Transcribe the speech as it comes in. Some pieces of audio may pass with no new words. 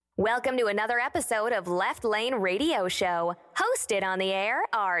Welcome to another episode of Left Lane Radio Show. Hosted on the air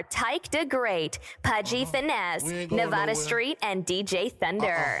are Tyke the Great, Pudgy Finesse, Nevada Street, and DJ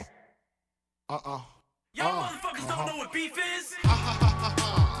Thunder. Y'all motherfuckers don't know what beef is?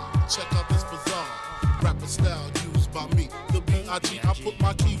 Check out this bizarre rapper style used by me. The B.I.G. I put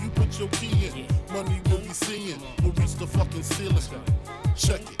my key, you put your key in. Money will be seeing, will reach the fucking ceiling.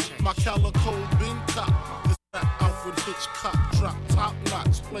 Check it, my calico been cop. This rap Alfred Hitchcock drop top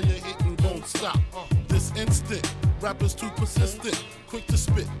notch. Player hitting won't stop. This instant, rappers too persistent. Quick to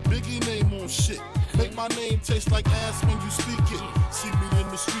spit, Biggie name on shit. Make my name taste like ass when you speak it. See me in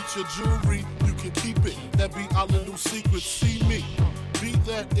the streets, your jewelry, you can keep it. That be our little secret, see me. B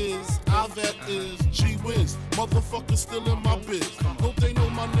that is, I that is, G whiz. Motherfuckers still in my biz. Hope they know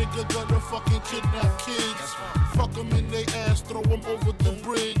my nigga gonna fucking kidnap kids. Fuck them in they ass, throw them over the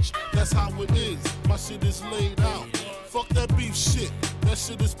bridge. That's how it is, my shit is laid out. Fuck that beef shit, that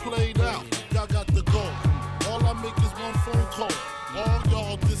shit is played out. Y'all got the go. All I make is one phone call. All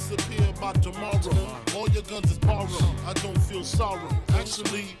y'all disappear by tomorrow. All your guns is borrowed. I don't feel sorrow.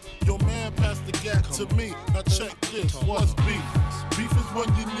 Actually, your man passed the gap to me. Now check this. What's beef? Beef is when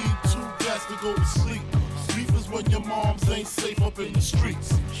you need 2 gas to go to sleep. Beef is when your moms ain't safe up in the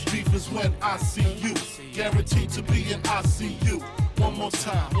streets. Beef is when I see you. Guaranteed to be in ICU. One more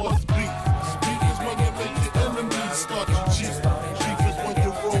time. What's beef? Beef is when you make your enemies start to cheat. Beef is when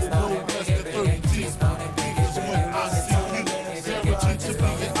you roll no less than 30 deep. Beef is when I see you. Guaranteed to be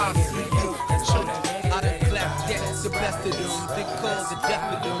in ICU. I done clapped that's the best of them. They call the death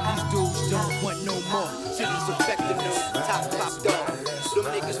of them. These dudes don't want no more. Cities affecting them. Top dog. Them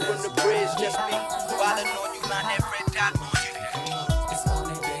niggas from the bridge just be wildin' on you, line that red dot on you.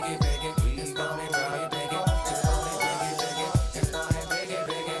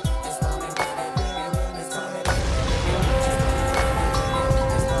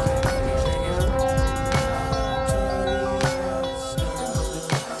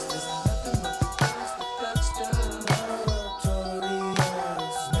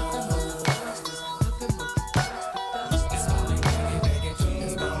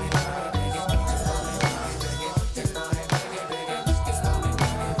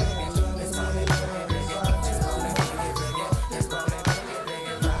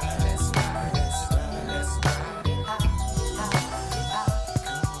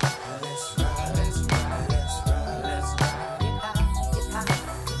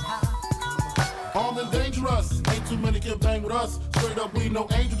 Bang with us, straight up we no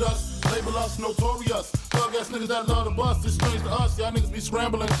angel dust. Label us notorious, thug ass niggas that love to bust. It's strange to us, y'all niggas be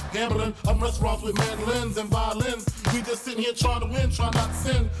scrambling, gambling. I'm restaurants with mandolins and violins. We just sitting here trying to win, trying not to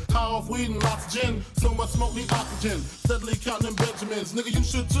sin. High off weed and lots of gin, so much smoke need oxygen. Steadily counting them Benjamins, nigga you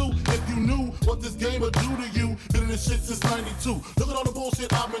should too. If you knew what this game would do to you. Been in this shit since 92. Look at all the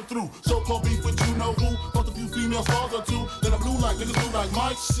bullshit I've been through. So-called beef with you know who. Fucked a few female stars or two. Then I blue like niggas blue like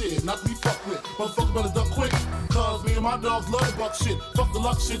my shit. Not to be fucked with, motherfuckers better duck quick. Cause me and my dogs love the buck shit. Fuck the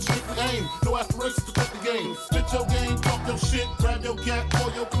luck shit, strictly aim. No aspirations to quit the game. Spit your game, talk your shit, grab your gat,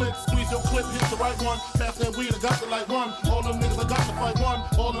 pull your clip, squeeze your clip, hit the right one. Pass that weed, I got the like one. All them niggas, I got to fight one.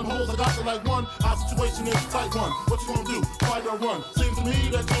 All them hoes, I got to like one. Our situation is a tight one. What you gonna do? Fight or run? Seems to me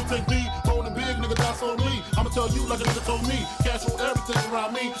that you take me. Rolling big, nigga, that's on me. I'ma tell you like a nigga told me. Cash roll everything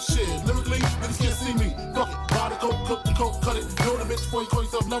around me. Shit, lyrically, niggas can't see me. Fuck it, buy the coke, cook the coke, cut it. Know the bitch before you call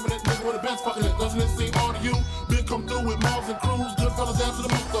yourself loving it. Nigga with a bench fucking it. Doesn't it seem odd to you? Big come through with Mars and Cruz. Good fellas down to the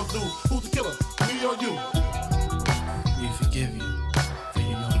most of dude. Who's the killer? Me or you? We forgive you, for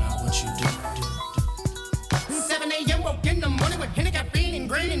you know not what you do. 7 a.m. woke in the morning with Henny, caffeine, and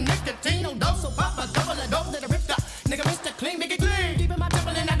green, and nicotine. No dose, so pop a couple of doses that are ripped up. Nigga, Mr. Clean, make it clean. Deep in my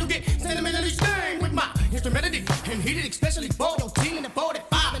temple, and I do get sentimentally stained with my instrumentality. And heated, especially for your T and the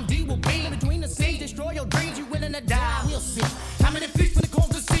 45. And D will be in between the scenes. Destroy your dreams, you willing to die. We'll see. How many feet when it comes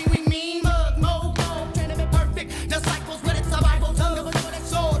to see we mean? Mug, mo, mo, trying to be perfect. Disciples with it, survival, tongue of another that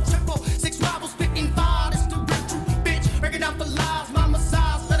sword. Triple, 6 rivals, spitting fire. That's the real truth, bitch. Breaking down for lies, my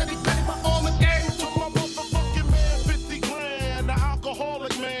massage. Better be ready for Armageddon. Took my motherfucking man 50 grand. The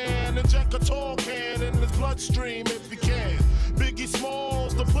alcoholic man. Inject a tall can in his bloodstream if he can. Biggie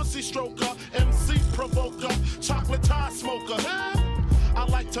Smalls, the pussy stroker. MC provoker. Chocolate tie smoker. Huh? I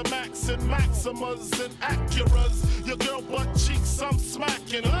like to max and maximas and Acuras. Your girl butt cheeks, I'm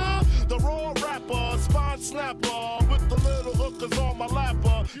smacking, huh? The raw rapper, spine snapper, with the little hookers on my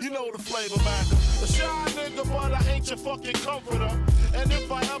lapper. You know the flavor, man. A shy nigga, but I ain't your fucking comforter. And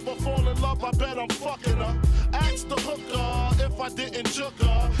if I ever fall in love, I bet I'm fucking her. Ask the hooker if I didn't juke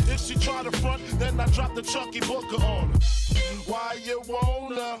her. If she try to front, then I drop the Chucky Booker on her. Why you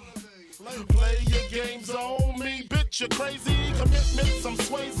wanna play your games on me? Bitch, you're crazy. Commitments, I'm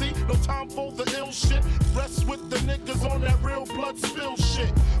Swayze. it's time for the ill shit. Rest with the niggas on that real blood spill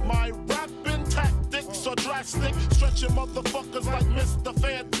shit. My rapping tactics are drastic, stretching motherfuckers like Mr.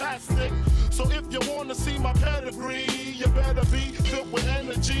 Fantastic. So if you wanna see my pedigree, you better be filled with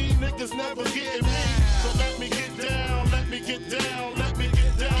energy. Niggas never getting me. So let me get down, let me get down, let me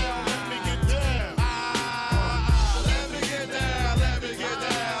get down, let me get down. Let me get down, let me get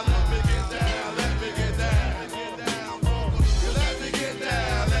down, let me get down, let me get down. Let me get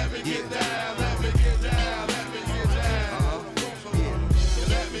down, let me get down, let me get down, let me get down.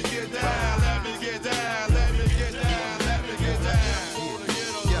 Let me get down, let me get down, let me get down, let me get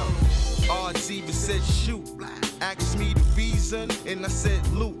down. Yo, odds even said shoot. Asked me the reason, and I said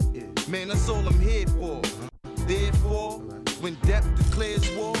loot. Man, that's all I'm here for. Therefore, when depth declares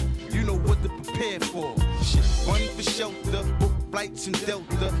war, you know what to prepare for. Shit, run for shelter, book flights in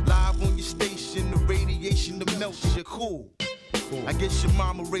Delta. Live on your station, the radiation to melt you. Cool. I guess your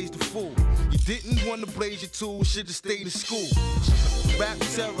mama raised a fool. You didn't want to blaze your tools, should've stayed in school. Rap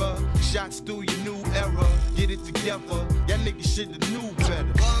terror, shots through your new era. Get it together, y'all niggas should've knew better.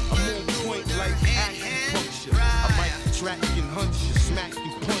 I'm on point like acupuncture. I might track and hunch you, smack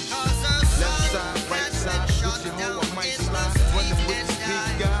and punch you. Left side, right side, with your hoe, I might slide. Running with this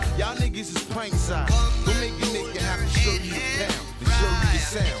big guy, y'all niggas is pint side. Don't make a nigga have to show you the pound, to show you the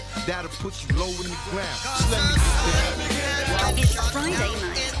sound. That'll put you low in the ground. Just let me get down. It's Friday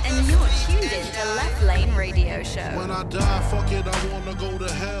night, and you're tuned in to Left Lane Radio Show. When I die, fuck it, I wanna go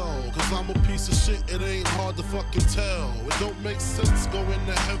to hell. Cause I'm a piece of shit, it ain't hard to fucking tell. It don't make sense going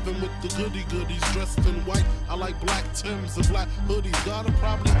to heaven with the goody goodies dressed in white. I like black Timbs and black hoodies. Gotta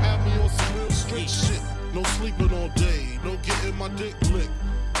probably have me on some real street shit. No sleeping all day, no getting my dick licked.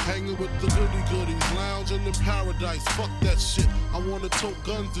 Hanging with the goody goodies, lounging in paradise. Fuck that shit. I wanna tote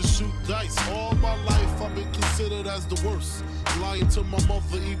guns and shoot dice. All my life I've been considered as the worst. Lying to my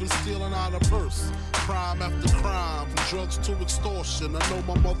mother, even stealing out a purse. Crime after crime, from drugs to extortion. I know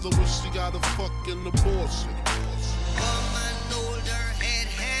my mother wish she got a fucking abortion. Woman hold her head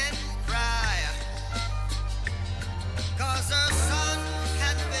and cry, 'cause her son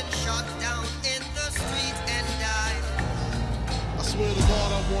had been shot down in the street and died. I swear to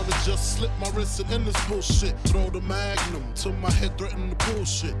God, I wanna just slip my wrist and end this bullshit. Throw the magnum till my head threaten the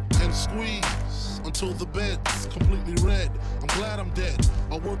bullshit. And squeeze until the bed's completely red. I'm glad I'm dead,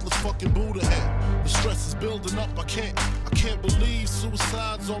 a worthless fucking Buddha head. The stress is building up, I can't believe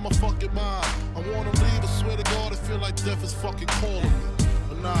suicide's on my fucking mind. I wanna leave, I swear to God, I feel like death is fucking calling me.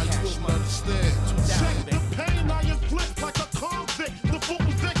 But nah, you wouldn't understand. Check the pain, I inflict like a convict. The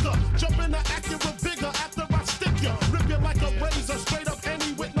Fulton Vicar, jump in the accurate vigor after I stick ya. Rip you like a razor, straight up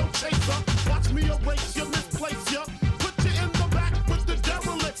any with no chaser. Watch me erase you, misplace ya. Put you in the back with the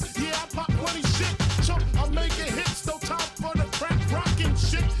derelicts. Yeah, I pop plenty shit. Chump, I'm making hits, no time for the crack rocking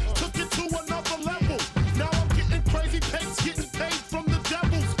shit. Took it to another level. Now I'm getting crazy pace, getting paid from the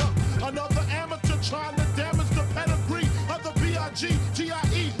devils. Another amateur trying to damage the pedigree of the B.I.G.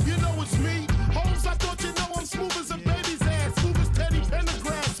 G.I.E. You know it's me. Holmes, I thought you know I'm smooth as a baby's ass. Smooth as Teddy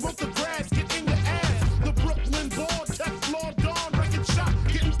Pendergrass. Smoke the grass, get in your ass. The Brooklyn born, Teflon Dawn, wrecking shot,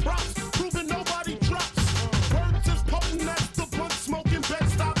 getting props, proving nobody drops. Words is potent as the blunt smoking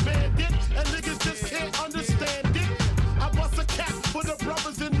Bed-Stop bandit, and niggas just can't understand it. I bust a cap for the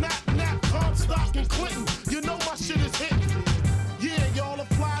brothers in Nap, Comstock and Clinton. You know my shit is hitting. Yeah, y'all a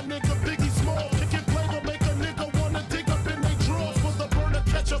fly nigga, Biggie Small. Kicking flavor make a nigga wanna dig up in they drawers for the burner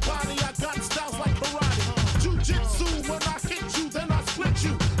catch a body. I got styles like karate. Jiu-jitsu, when I hit you, then I split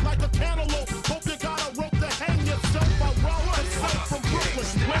you like a cantaloupe. Hope you got a rope to hang yourself. I roll myself from Brooklyn.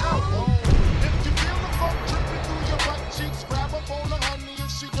 If you feel the funk dripping through your butt cheeks, grab up on the honey.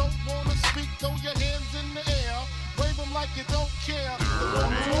 If she don't wanna speak, throw your hands in the air. Wave them like you don't care. The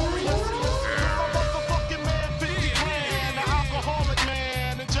Notorious motherfucking man, 50 grand. The alcoholic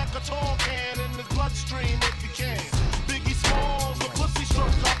man, inject a tall can in his bloodstream if you can. Biggie Smalls, the pussy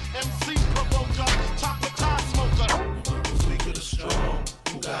stroker, MC provoker, chocolate tie smoker. Speak of the strong,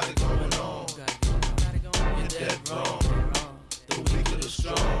 who got it going on? You're dead wrong. The weak of the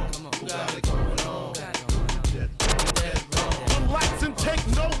strong, who got it going on? You're dead wrong. Relax and take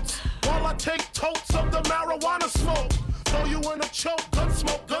notes while I take totes of the marijuana smoke. Throw you in a choke, gun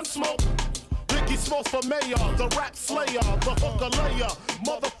smoke, gun smoke. Biggie Smalls for mayor, the rap slayer, the hooker layer.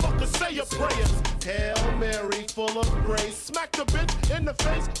 Motherfucker, say your prayers. Hail Mary, full of grace. Smack the bitch in the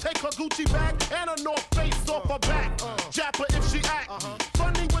face, take her Gucci bag and a North Face off her back. Jap her if she act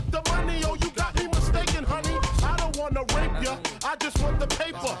funny with the money. Oh, you got me mistaken, honey. I don't wanna rape ya, I just want the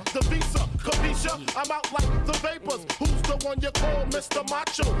paper, the visa, capisha. I'm out like the vapors. Who's the one you call Mr.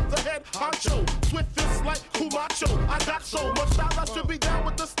 Macho? The head honcho, swift fist like Kumacho. I got so much style, I should be down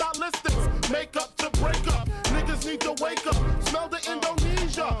with the stylist you wake up, smell the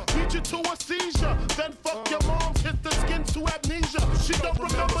Indonesia, beat you to a seizure, then fuck your moms, hit the skin to amnesia. She don't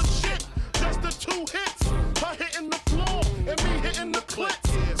remember shit, just the 2 hits, her hitting the floor and me hitting the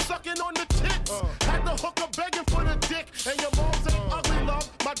clits, sucking on the tits. Had the hooker begging for the dick, and your mom's ain't ugly, love.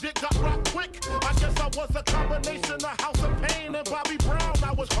 My dick got rocked quick. I guess I was a combination of House of Pain and Bobby Brown.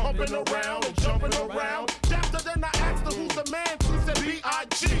 I was pumping around and jumping around. After then I asked her who's the man. She said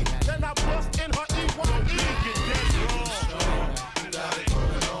B.I.G. Then I bust in her E.Y.E. Get dead wrong. You got it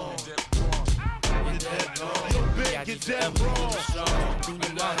going on. Get dead wrong. Yo, big, get dead wrong. You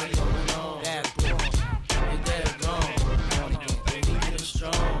got it going on. Get dead wrong. Get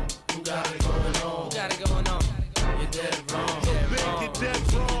strong. You got it going on. You got it going on. You're dead wrong. Yo, big, get dead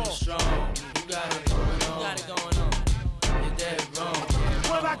wrong. Strong. You got it going on. You got it going on. You're dead wrong.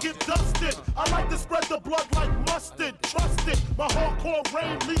 When I get dusted, I like to spread the blood like mustard. Trust it, my hardcore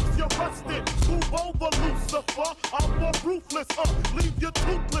rain leaves you rusted. Move over, Lucifer, I'm more ruthless. Leave you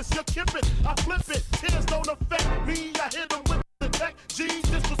toothless, you kip it, I flip it. Tears don't affect me, I hit them with the tech. G's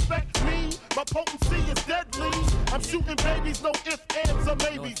disrespect me, my potency is deadly. I'm shooting babies, no ifs, ands, or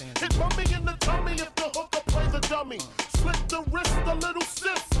maybes. Hit mommy in the tummy if the hooker plays a dummy. Slit the wrist, a little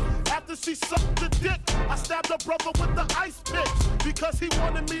sis. After she sucked the dick, I stabbed her brother with the ice pick because he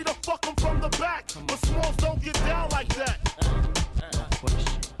wanted me to fuck him from the back. But Smalls don't get down like that.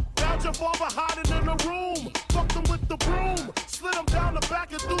 Found your father hiding in the room. Fucked him with the broom. Slid him down the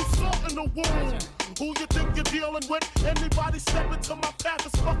back and threw salt in the womb. Who you think you're dealing with? Anybody step into my path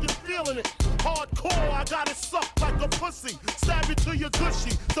is fucking feeling it. Hardcore, I got it sucked like a pussy. Stab you to your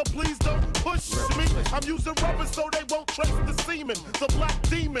gushy, so please don't push me. I'm using rubber so they won't trace the semen. The black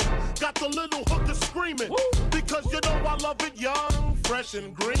demon got the little hooker screaming. Because you know I love it young, fresh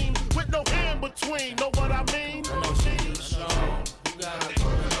and green, with no hand between. Know what I mean? I know she's strong. You got it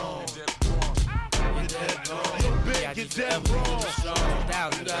going on. You're dead wrong. You're big, you're dead wrong. You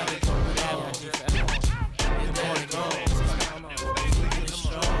got it going on. You're dead wrong. You're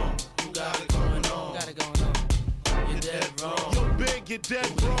strong. You got it going on. You're dead wrong. You're big, you're dead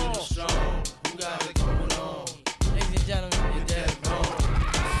wrong. You're strong. You got it going on. Ladies and gentlemen, you're dead wrong.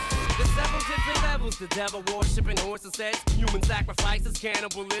 The several different levels, the devil worshiping, horses, sex, human sacrifices,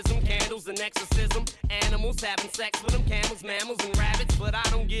 cannibalism, candles and exorcism, animals having sex with them, camels, mammals and rabbits, but I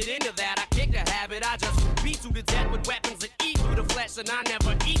don't get into that, I kick the habit, I just beat you to death with weapons that eat through the flesh, and I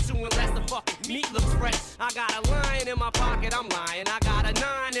never eat you unless the fucking meat looks fresh. I got a lion in my pocket, I'm lying, I got a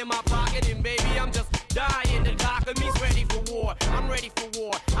 9 in my pocket, and baby, I'm just dying. The cock of me's ready for war, I'm ready for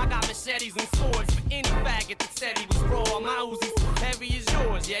war, I got machetes and swords for any faggot that said he was raw. My Uzi's heavy as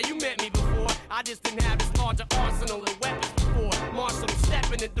yours, yeah, you met me before, I just didn't have as large an arsenal of weapons before. Marshal,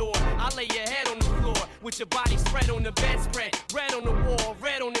 step in the door, I lay your head on the floor, with your body spread on the bedspread, red on the wall,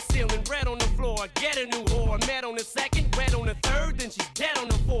 red on the ceiling, red on the floor. Get a new whore, met on the second, red on the third, then she's dead on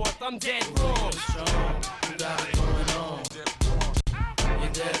the fourth. I'm dead wrong. You got it going on.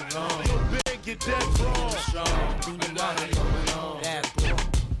 You're dead wrong. You're big, you're dead wrong. You got it going on.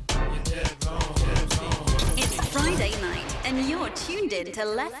 You're dead wrong. It's Friday night, and you're tuned in to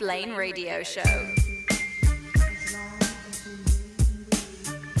Left Lane Radio Show.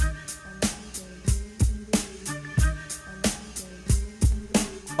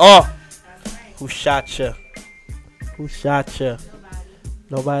 Oh, who shot ya? Who shot ya?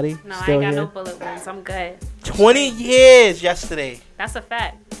 Nobody? No, Still I ain't got here? no bullet wounds. I'm good. 20 years yesterday. That's a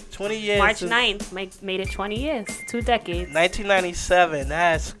fact. 20 years. March 9th made it 20 years. 2 decades. 1997.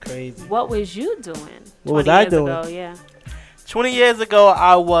 That's crazy. What was you doing? What was I doing? Ago, yeah. 20 years ago,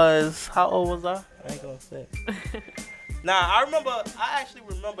 I was... How old was I? I ain't gonna say. Nah, I actually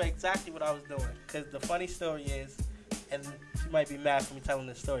remember exactly what I was doing. Because the funny story is... And she might be mad for me telling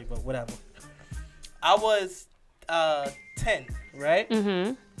this story, but whatever. I was 10, right?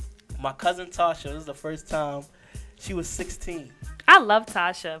 Mm-hmm. My cousin Tasha, this was the first time. She was 16. I love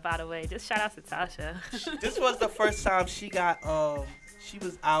Tasha, by the way. Just shout out to Tasha. This was the first time she got, she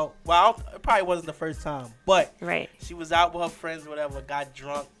was out. Well, it probably wasn't the first time, but right. She was out with her friends, whatever, got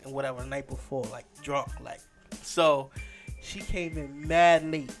drunk and whatever the night before, like drunk, like. So she came in mad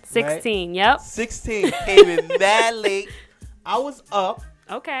late. 16, right? Yep. 16, came in mad late. I was up.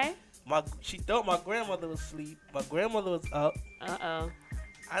 Okay. She thought my grandmother was asleep. My grandmother was up. Uh-oh.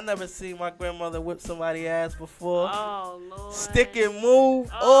 I never seen my grandmother whip somebody's ass before. Oh, Lord. Stick and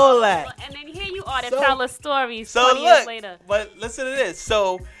move, all that. And then here you are to tell a story 20 look, years later. But listen to this.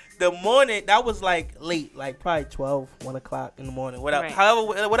 So the morning, that was like late, like probably 12, 1 o'clock in the morning. Whatever, right.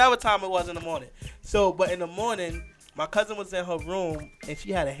 However, whatever time it was in the morning. So, but in the morning, my cousin was in her room and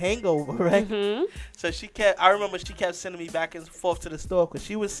she had a hangover, right? Mm-hmm. So I remember she kept sending me back and forth to the store because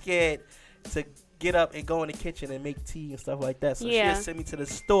she was scared to get up and go in the kitchen and make tea and stuff like that. So Yeah. she'd send me to the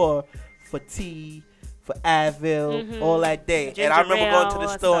store for tea, for Advil, all that day. Ginger And I remember ale, going to the all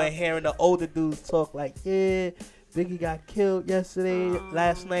that store stuff. and hearing the older dudes talk like, yeah, Biggie got killed yesterday,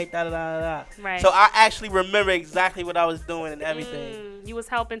 last night, da-da-da-da-da. Right. So I actually remember exactly what I was doing and everything. You was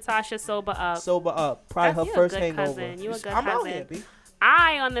helping Tasha sober up. Sober up. Probably You her a first good hangover. cousin. You a good I'm out cousin. here, B.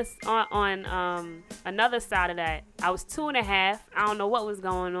 I on another side of that, I was 2.5. I don't know what was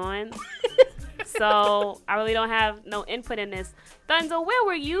going on. So I really don't have no input in this. Thunder, where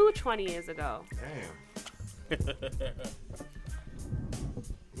were you 20 years ago? Damn.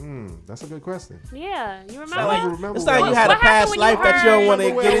 That's a good question. Yeah, you remember? I don't even remember. It's like you had a past life that you don't want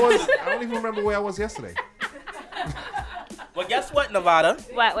to get into. I don't even remember where I was yesterday. Well, guess what, Nevada?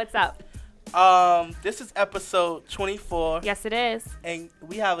 What's up? This is episode 24. Yes, it is. And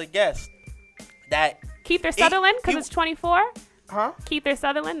we have a guest that Keither Sutherland, because it's 24. Huh? Keither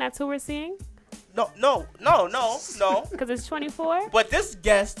Sutherland, that's who we're seeing. No. Because it's 24. But this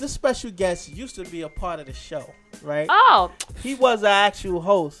special guest, used to be a part of the show, right? Oh. He was an actual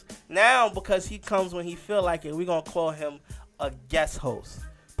host. Now, because he comes when he feel like it, we're gonna call him a guest host.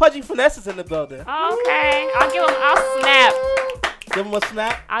 Pudgy Finesse is in the building. Okay, I'll snap. Give him a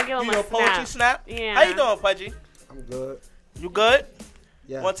snap. I'll give him you a know, poetry snap. Yeah. How you doing, Pudgy? I'm good. You good?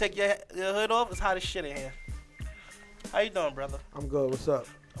 Yeah. Want to take your hood off? It's hot as shit in here. How you doing, brother? I'm good. What's up?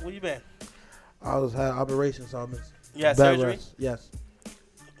 Where you been? I had operations, so I missed. You had bed surgery? rest. Yes.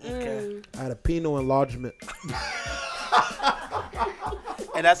 Okay. I had a penile enlargement.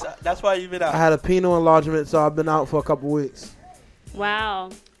 And that's why you've been out. I had a penile enlargement, so I've been out for a couple weeks. Wow.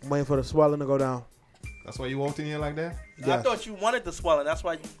 I'm waiting for the swelling to go down. That's why you walked in here like that? I Yes. thought you wanted the swelling. That's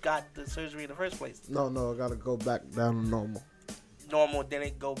why you got the surgery in the first place. No, I gotta go back down to normal. Normal, then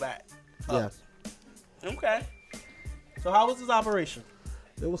it go back up. Yes. Okay. So how was this operation?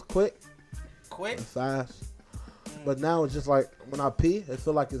 It was quick. Quick? And fast. But now it's just like when I pee, it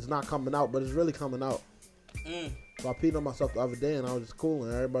feel like it's not coming out, but it's really coming out. So I peed on myself the other day and I was just cool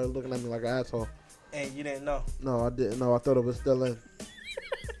and everybody was looking at me like an asshole. And you didn't know? No, I didn't know. I thought it was still in.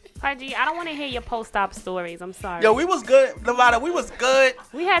 Pudgy, I don't want to hear your post-op stories. I'm sorry. Yo, we was good. Nevada, we was good.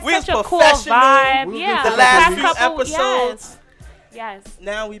 We had we such a was cool professional. vibe. Yeah. The last few couple episodes. Yes.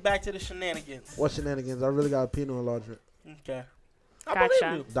 Now we back to the shenanigans. What shenanigans? I really got a penile enlargement. Okay. I Gotcha.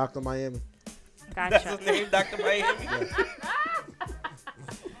 believe you. Dr. Miami. Gotcha. That's his name, Dr. Miami.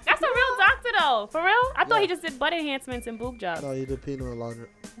 That's a real doctor, though. For real? I thought he just did butt enhancements and boob jobs. No, he did penile enlargement.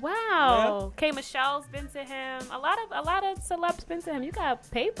 Wow. K. Michelle's been to him. A lot of celebs been to him. You got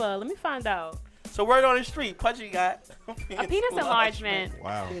paper. Let me find out. So word on the street, Pudgy got A penis enlargement.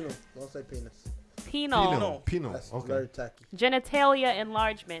 Wow. Penile. Don't say penis. Penile. Penile. That's Okay. very tacky. Genitalia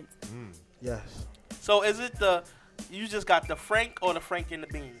enlargement. Yes. So is it you just got the Frank or the Frank and the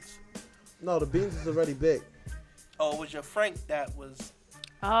beans? No, the beans is already big. Oh, it was your Frank that was...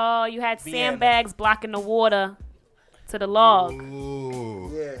 Oh, you had Vienna. sandbags blocking the water to the log. Ooh.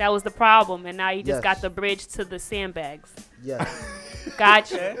 Yeah. That was the problem, and now you just Yes. got the bridge to the sandbags. Yes.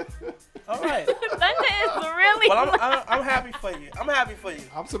 Gotcha. Okay. All right. Thunder is really. Well, I'm happy for you. I'm happy for you.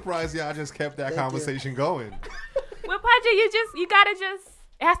 I'm surprised y'all just kept that Thank conversation going. With Paja, you gotta just.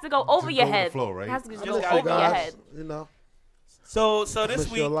 It has to go over Just your go with the head. flow, right? It has to just You go just gotta over go. your head. You know. So this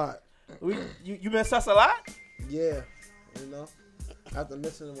Miss you a week, lot. you miss us a lot? Yeah. You know. After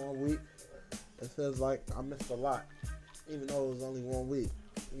missing 1 week, it feels like I missed a lot. Even though it was only 1 week.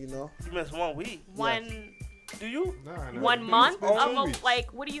 You know. You missed 1 week. One. Do you? Nah, 1 month It's been of 2 a, weeks.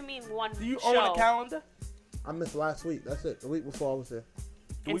 like. What do you mean 1? Do you show? own a calendar? I missed last week. That's it. The week before I was here.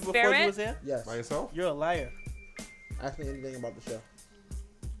 The In week before you spirit? was here? Yes. By yourself? You're a liar. Ask me anything about the show.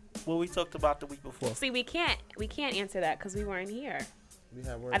 What we talked about the week before. See, we can't answer that because we weren't here. We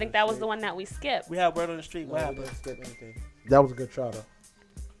had word I think on that the was street. the one that we skipped. We had word on the street. No, What we happened? didn't skip anything. That was a good try though.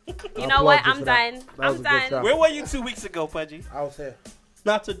 You know what? I'm done. That was I'm a good done. try. Where were you 2 weeks ago, Pudgy? I was here.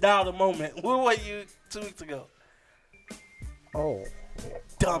 Not to dial the moment. Where were you 2 weeks ago? Oh.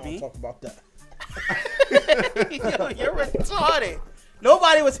 Dummy. I don't talk about that. Yo, you're retarded.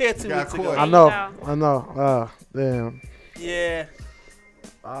 Nobody was here 2 got weeks ago. caught. I know. Damn. Yeah,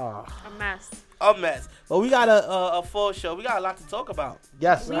 A mess. a mess. But we got a full show. We got a lot to talk about.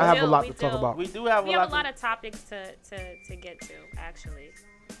 Yes, We I have do, a lot we to talk do. about. We do have We a have lot. a lot of topics to get to, actually,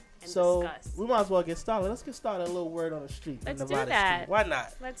 and So discuss. we might as well get started. Let's get started. A little word on the street. Let's in do Nevada that. Street. Why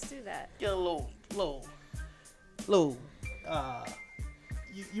not? Let's do that. Get a little.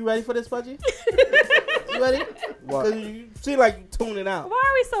 You ready for this, Pudgy? You ready? What? 'Cause you seem like you tuning out. Why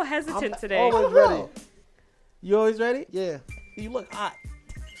are we so hesitant today? Always ready. You always ready? Yeah. You look hot.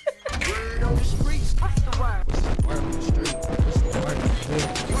 Word on the streets. What's the word? Word on the street. What's the word?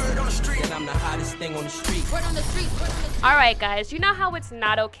 Word on the street. And I'm the hottest gang on the street. All right, guys. You know how it's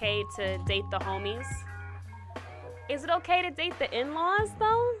not okay to date the homies? Is it okay to date the in-laws,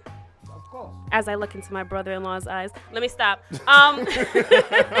 though? Of course. As I look into my brother-in-law's eyes. Let me stop.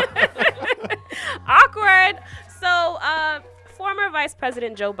 Awkward. So, former Vice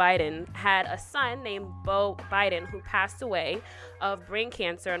President Joe Biden had a son named Beau Biden who passed away of brain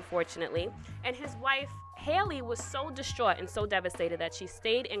cancer, unfortunately. And his wife, Haley, was so distraught and so devastated that she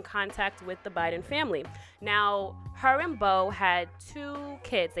stayed in contact with the Biden family. Now, her and Beau had 2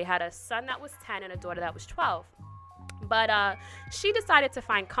 kids. They had a son that was 10 and a daughter that was 12. But she decided to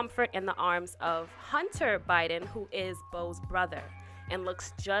find comfort in the arms of Hunter Biden, who is Beau's brother and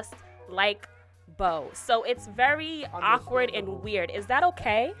looks just like Beau. So it's very awkward and weird. Is that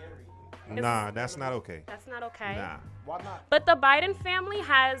okay? Nah, that's not okay. That's not okay? Nah. Why not? But the Biden family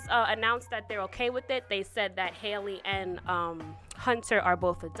has announced that they're okay with it. They said that Haley and Hunter are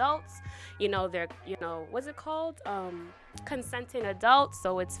both adults. You know, they're, what's it called? Consenting adults,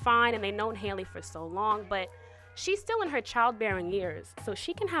 so it's fine. And they've known Haley for so long, but she's still in her childbearing years, so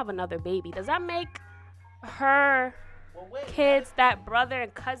she can have another baby. Does that make her kids that brother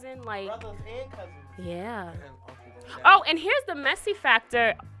and cousin, like? Brothers and cousins. Yeah. Oh, and here's the messy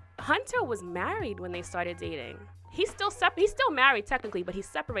factor. Hunter was married when they started dating. He's still married technically, but he's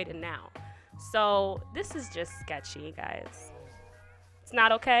separated now. So this is just sketchy, guys. It's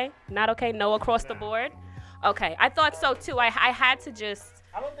not okay. Not okay. No across the board. Okay, I thought so too. I had to just.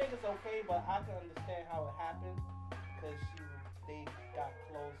 I don't think it's okay, but I can understand how it happened because they got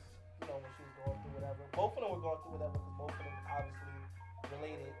close, when she was going through whatever. Both of them were going through whatever because both of them obviously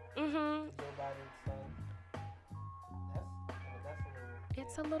related to Joe Biden's son.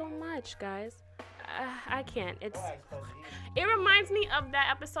 It's a little much, guys. I can't. It reminds me of that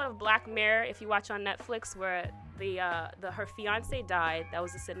episode of Black Mirror, if you watch on Netflix, where her fiance died. That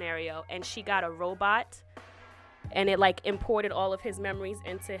was the scenario, and she got a robot. And it imported all of his memories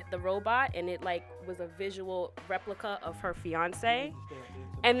into the robot, and it was a visual replica of her fiance.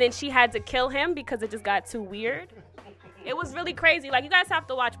 And then she had to kill him because it just got too weird. It was really crazy. You guys have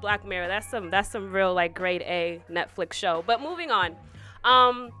to watch Black Mirror. That's some real grade A Netflix show. But moving on.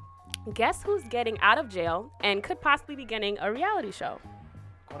 Guess who's getting out of jail and could possibly be getting a reality show?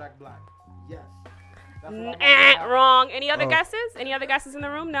 Kodak Black. Yes. Wrong. Any other guesses? Any other guesses in the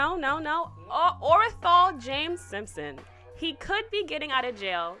room? No. Orenthal James Simpson. He could be getting out of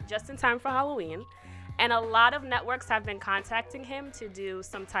jail just in time for Halloween. And a lot of networks have been contacting him to do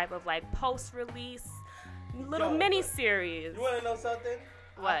some type of post-release little mini-series. You want to know something?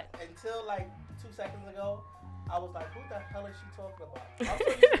 What? Until 2 seconds ago, I was like, who the hell is she talking about? I'm so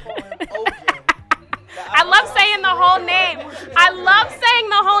used to calling him OJ. I love saying the whole name. I love saying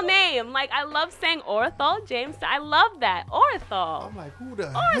the whole name. I love saying Orenthal James. I love that. Orenthal. I'm like, who the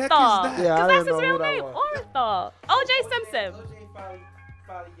Orenthal. heck is that? Because that's his real name. Orenthal. O.J. Simpson. OJ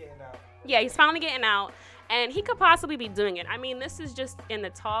finally getting out. Yeah, he's finally getting out. And he could possibly be doing it. I mean, this is just in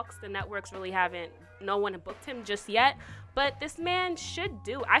the talks. The networks really no one booked him just yet. But this man should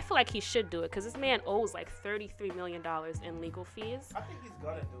do. I feel like he should do it because this man owes $33 million in legal fees. I think he's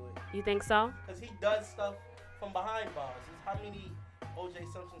gonna do it. You think so? Because he does stuff from behind bars. How many O.J.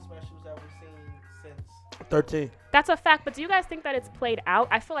 Simpson specials have we seen since? 13. That's a fact. But do you guys think that it's played out?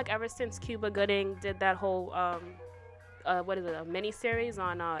 I feel like ever since Cuba Gooding did that whole a mini series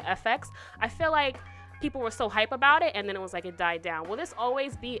on FX, I feel like people were so hype about it, and then it was it died down. Will this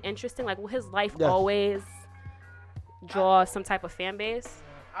always be interesting? Will his life always draw some type of fan base?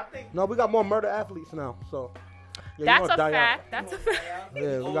 I think no, we got more murder athletes now, so that's a fact. That's a fact.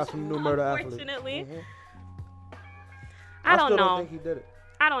 Yeah, we got some new murder athletes. Unfortunately, I don't know. Don't think he did it.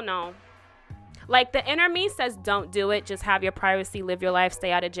 I don't know. The inner me says don't do it. Just have your privacy, live your life,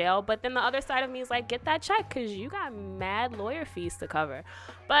 stay out of jail. But then the other side of me is get that check because you got mad lawyer fees to cover.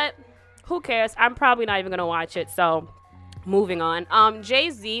 But who cares? I'm probably not even going to watch it. So moving on.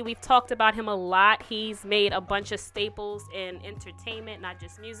 Jay-Z, we've talked about him a lot. He's made a bunch of staples in entertainment, not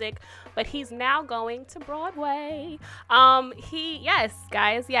just music. But he's now going to Broadway. Yes,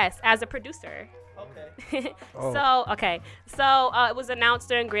 as a producer. Okay. So it was announced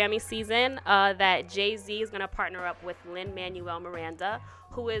during Grammy season that Jay-Z is going to partner up with Lin-Manuel Miranda,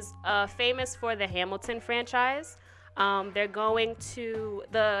 who is famous for the Hamilton franchise. They're going to,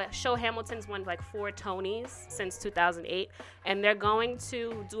 the show Hamilton's won 4 Tonys since 2008, and they're going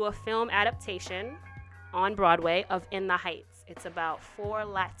to do a film adaptation on Broadway of In the Heights. It's about 4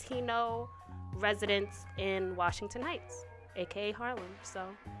 Latino residents in Washington Heights, aka Harlem. So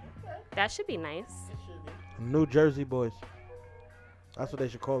that should be nice. It should be. New Jersey Boys. That's what they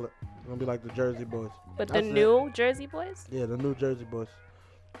should call it. It's gonna be like the Jersey Boys. But the New Jersey Boys? Yeah, the New Jersey Boys.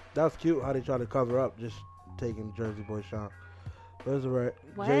 That was cute how they try to cover up just taking Jersey Boy shine. But it's alright.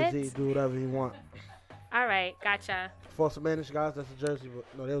 What? Jay-Z do whatever he want. All right, gotcha. For Spanish guys, that's a Jersey.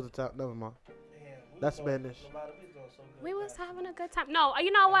 No, they was a top. Never mind. That's Spanish. We was having a good time. No,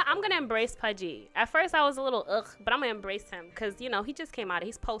 you know what? I'm going to embrace Pudgy. At first, I was a little ugh, but I'm going to embrace him because, you know, he just came out.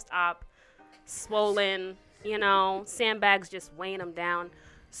 He's post-op, swollen, you know, sandbags just weighing him down.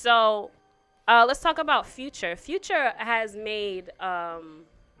 So let's talk about Future. Future has made a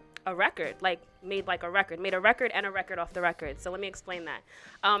record, made a record and a record off the record. So let me explain that.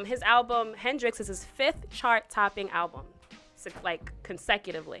 His album, Hendrix, is his 5th chart-topping album.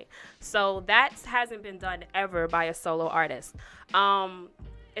 Consecutively. So that hasn't been done ever by a solo artist.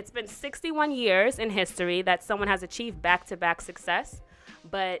 It's been 61 years in history that someone has achieved back-to-back success,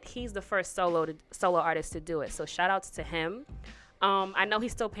 but he's the first solo artist to do it. So shout outs to him. I know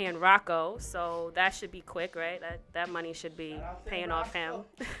he's still paying Rocco, so that should be quick, right? That money should be paying off him.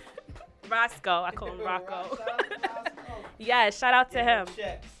 Roscoe, I call him Rocco. Yeah, shout out to him.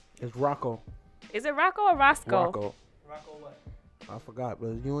 It's Rocco. Is it Rocco or Roscoe? Rocco. Rocco what? I forgot, but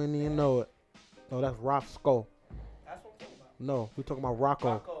you ain't even know it. No, that's Roscoe. That's what I'm talking about. No, we talking about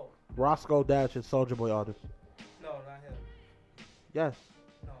Rocco. Roscoe Dash is Soulja Boy artist. No, not him. Yes.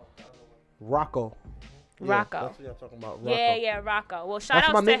 No, the other one. Rocco. Yeah, Rocco. That's what y'all talking about. Rocco. Yeah, Rocco. Well, shout out to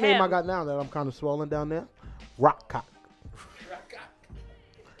him. That's my nickname I got now that I'm kind of swollen down there. Rockcock.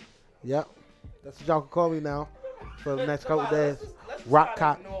 Yep. That's what y'all can call me now for the next couple days.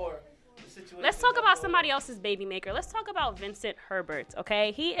 Rockcock. Let's talk about somebody else's baby maker. Let's talk about Vincent Herbert,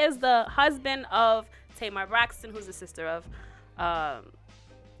 okay? He is the husband of Tamar Braxton, who's the sister of,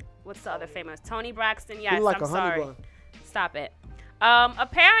 what's the other famous? Toni Braxton. Yes, I'm sorry. Stop it.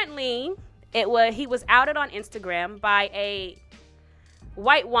 Apparently, he was outed on Instagram by a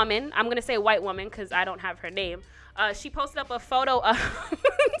white woman. I'm going to say white woman because I don't have her name. She posted up a photo of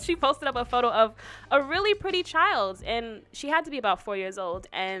a really pretty child, and she had to be about 4 years old,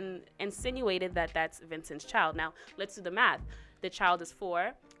 and insinuated that that's Vincent's child. Now, let's do the math. The child is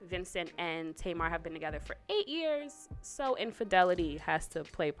 4. Vincent and Tamar have been together for 8 years, so infidelity has to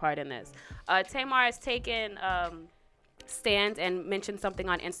play part in this. Tamar has taken stand and mentioned something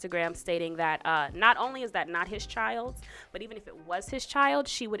on Instagram stating that not only is that not his child, but even if it was his child,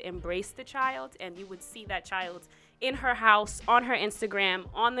 she would embrace the child, and you would see that child in her house, on her Instagram,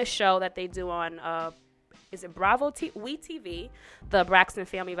 on the show that they do on, is it Bravo WeTV, the Braxton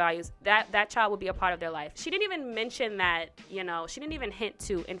Family Values, that child would be a part of their life. She didn't even mention that, you know, she didn't even hint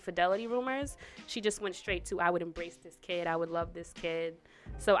to infidelity rumors. She just went straight to, I would embrace this kid, I would love this kid.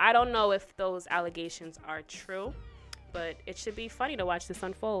 So I don't know if those allegations are true, but it should be funny to watch this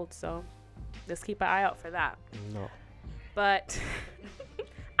unfold. So let's keep an eye out for that. No. But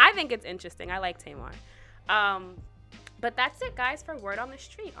I think it's interesting. I like Tamar. But that's it, guys, for Word on the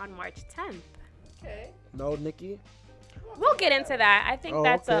Street on March 10th. Okay. No, Nicki? We'll get into that. I think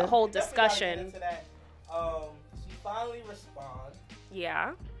that's a whole discussion. Into that. She finally responded.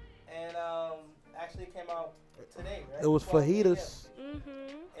 Yeah. And actually came out today, right? It was Fajitas. Mm-hmm.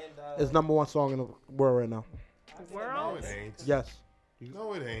 And it's #1 song in the world right now. No, it ain't. Yes.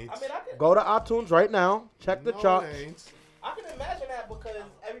 No, it ain't. I mean, go to iTunes right now. Check the charts. It ain't. I can imagine that because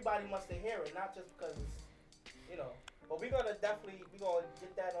everybody wants to hear it, not just because it's, you know. But we're gonna get that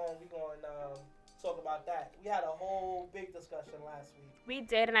on. We're gonna talk about that. We had a whole big discussion last week. We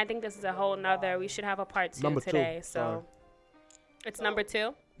did, and I think this is a whole nother. We should have a part 2 today. Two. So it's number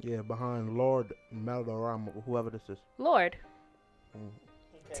 2. Yeah, behind Lord Maldarama, whoever this is. Lord. Okay.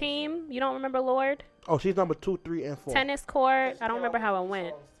 Team, you don't remember Lord? Oh, she's number 2, 3, and 4. Tennis court. I don't remember how it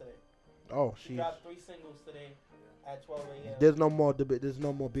went. Oh, she dropped 3 singles today at 12 a.m. There's no more debate. There's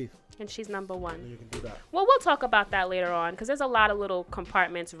no more beef. And she's number 1. You can do that. Well, we'll talk about that later on because there's a lot of little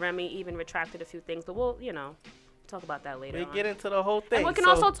compartments. Remy even retracted a few things, but we'll, talk about that later. We get into the whole thing. And we can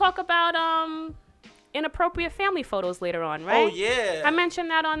also talk about inappropriate family photos later on, right? Oh yeah. I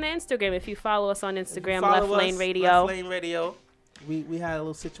mentioned that on the Instagram. If you follow us on Instagram, Left Lane Radio. Left Lane Radio. We had a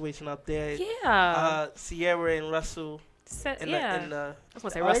little situation up there. Yeah. Sierra and Russell. I was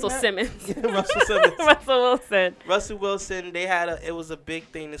gonna say Russell Simmons. Russell Simmons. Russell Wilson. They had it was a big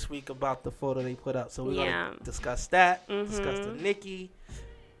thing this week about the photo they put up. So we're gonna discuss that. Discuss the Nicki.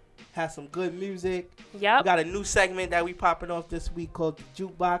 Have some good music. Yep. We got a new segment that we popping off this week called the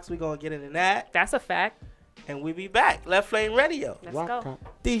Jukebox. We're gonna get into that. That's a fact. And we be back. Left Lane Radio. Let's go.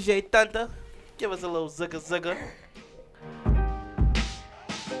 DJ Thunder, give us a little zugga.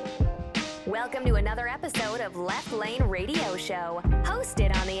 Welcome to another episode of Left Lane Radio Show.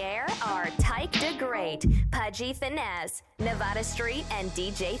 Hosted on the air are Tyke the Great, Pudgy Finesse, Nevada Street, and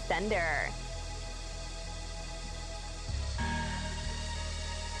DJ Thunder.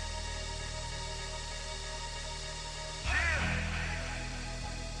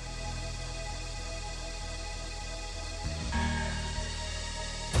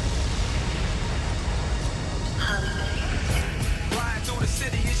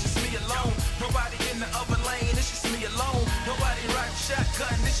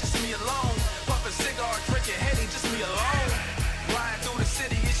 me alone. Puffin' cigar, drinking Henny, just me alone. Riding through the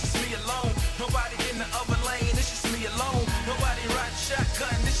city, it's just me alone. Nobody in the other lane, it's just me alone. Nobody riding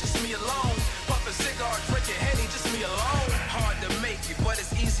shotgun, it's just me alone. Puffin' cigar, drinking Henny, just me alone. Hard to make it, but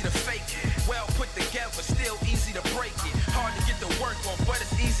it's easy to fake it. Well put together, still easy to break it. Hard to get the work on, but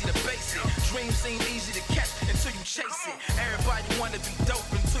it's easy to base it. Dreams seem easy to catch until you chase it. Everybody wanna be dope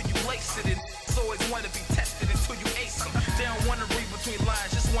until you lace it. And always wanna be tested until you ace them. They don't wanna read between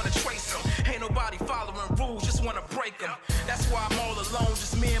lines, just wanna trace them. Ain't nobody following rules, just wanna break them. That's why I'm all alone,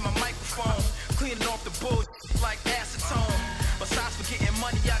 just me and my microphone. Cleaning off the bull like acetone. Besides for getting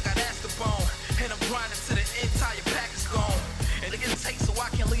money, I got ass to bone. And I'm grinding till the entire pack is gone. And it gets taste so I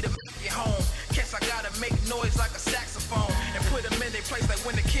can lead them at home. Guess I gotta make noise like a saxophone. And put them in their place like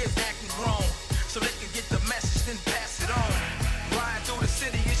when the kids acting grown. So they can get the message, then pass it on. Riding through the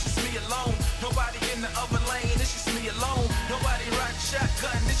city, it's just me alone. Nobody in the other lane, it's just me alone. Nobody riding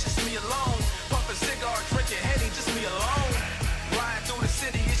shotgun, it's just me alone. Puffin' cigar, drinking Henny, just me alone. Riding through the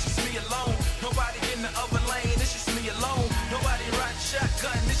city, it's just me alone. Nobody in the other lane, it's just me alone. Nobody riding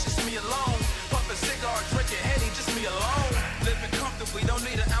shotgun, it's just me alone. Puffin' cigar, drinking Henny, just me alone. Living comfortably, don't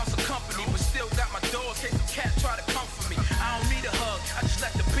need an ounce of company, but still got my doors, case some cat try to comfort me. I don't need a hug, I just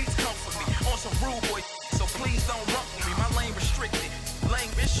let the beats come for me. On some rude boy, so please don't rumple me. My lane restricted,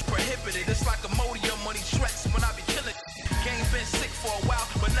 language prohibited. It's like Imodium on these tracks when I be killing. Game been sick for a while,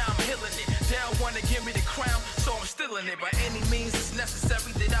 but now I'm healing it. They don't wanna give me the crown, so I'm still in it. By any means it's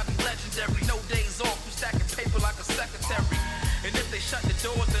necessary that I be legendary. No days off, I'm stacking paper like a secretary. And if they shut the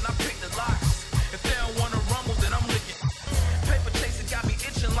doors, then I pick the locks. If they don't wanna rumble, then I'm licking. Paper chasing got me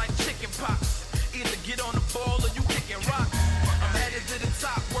itching like chicken pox. Either get on the ball or you kicking rocks. I'm headed to the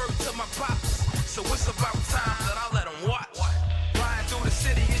top, word to my pops. So it's about time that I let them watch. Riding through the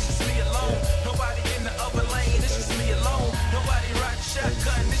city, it's just me alone. Nobody in the other lane, it's just me alone. Nobody riding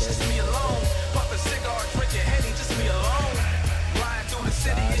shotgun, it's just me alone. Puffin' cigar, drinking Henny, just me alone. Riding through the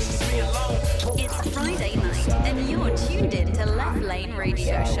city, it's just me alone. It's Friday night, and you're tuned in to Left Lane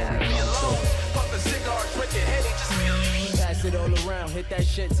Radio Show. Puffin' cigar, drinking Henny, just me alone. Pass it all around, hit that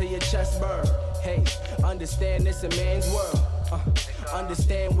shit till your chest burn. Hey, understand this a man's world.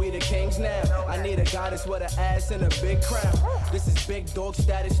 Understand we the kings now. I need a goddess with an ass and a big crown. This is big dog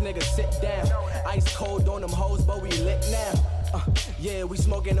status, nigga, sit down. Ice cold on them hoes, but we lit now. Yeah, we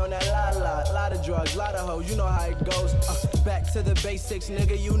smoking on that lot of drugs, lot of hoes, you know how it goes. Back to the basics,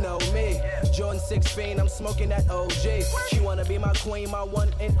 nigga, you know me. Jordan 6 fiend, I'm smoking that OG. She wanna be my queen, my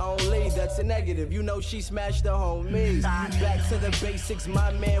one and only. That's a negative, you know she smashed the homies. Back to the basics,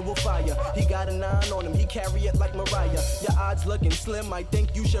 my man will fire. He got a 9 on him, he carry it like Mariah. Your odds looking slim, I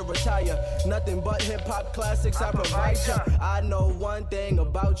think you should retire. Nothing but hip-hop classics, I provide ya. I know one thing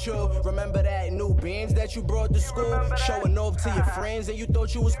about you. Remember that new Benz that you brought to school? Showing off to your friends and you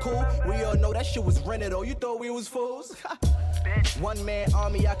thought you was cool. We all know that shit was rented, oh, you thought we was fools. One man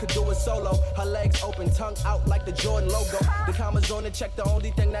army, I could do it solo. Her legs open, tongue out like the Jordan logo. The commas on the check, the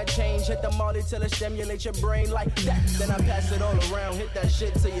only thing that changed. Hit the molly till it stimulates your brain like that. Then I pass it all around, hit that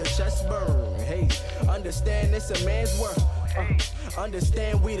shit till your chest burn. Hey, understand this a man's world.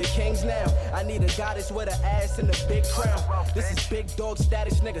 Understand we the kings now. I need a goddess with an ass and a big crown. This is big dog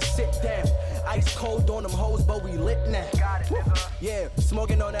status, nigga, sit down. Ice cold on them hoes, but we lit now. Yeah,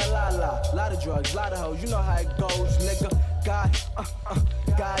 smoking on that lot of drugs, lot of hoes, you know how it goes, nigga.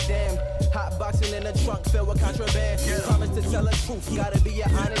 Goddamn, hot boxing in the trunk filled with contraband. Promise to tell the truth, gotta be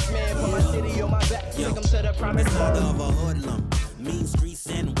an honest man. Put my city on my back, take them to the promised land. Of a hoodlum, mean streets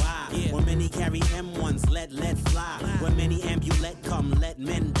and wild. When many carry M1s, let fly. When many ambulette come, let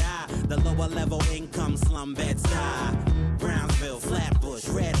men die. The lower level income slum beds die. Brownsville, Flatbush,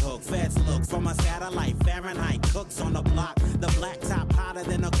 Red Hook, Feds look from a satellite. Fahrenheit cooks on the block. The black top hotter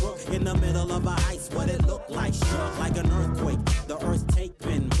than a crook in the middle of a ice. What it look like, shook like an earthquake. The earth take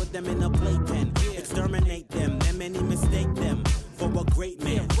pen, put them in a playpen. Exterminate them, then many mistake them for a great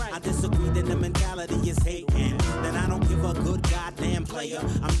man. I disagree that the mentality is hate, and that I don't give a good goddamn player.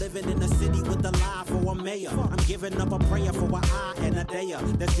 I'm living in a city with a lie for a mayor. I'm giving up a prayer for an eye and a day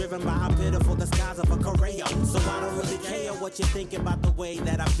that's driven by a pitiful disguise of a career. So I don't really care what you think about the way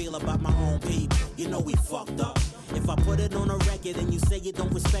that I feel about my own people. You know we fucked up. If I put it on a record and you say you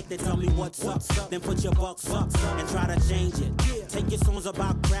don't respect it, tell me what's up. Then put your bucks up and try to change it. Take your songs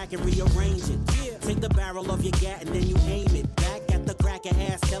about crack and rearrange it. Take the barrel of your gat and then you aim it back at the cracker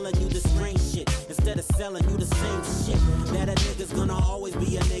ass telling you the strange shit instead of selling you the same shit. That a nigga's gonna always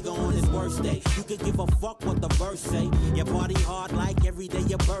be a nigga on his worst day. You can give a fuck what the verse say. You party hard like every day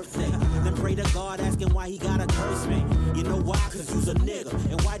your birthday. Then pray to God asking why he gotta curse me. You know why? Cause you's a nigga.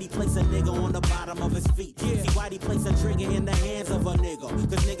 And why'd he place a nigga on the bottom of his feet? See why'd he place a trigger in the hands of a nigga?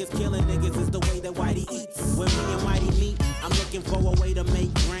 Cause niggas kill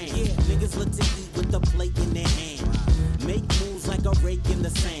in the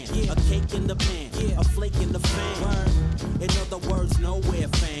sand, a cake in the pan, a flake in the fan. In other words, nowhere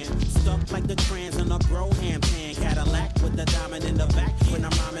fan. Stuck like the trans in a Broham pan. Cadillac with the diamond in the back. When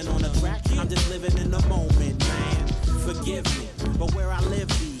I'm rhyming on the track, I'm just living in the moment, man. Forgive me, but where I live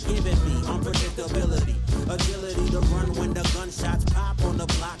be giving me unpredictability, agility to run when the gunshots pop on the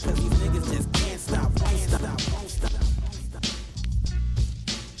block. Cause these niggas just can't stop, won't stop, won't stop.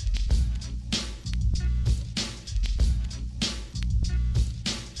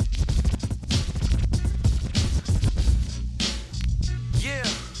 Yeah,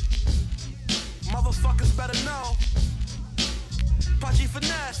 motherfuckers better know. Pudgy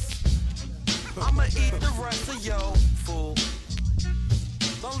finesse. I'ma eat the rest of yo fool.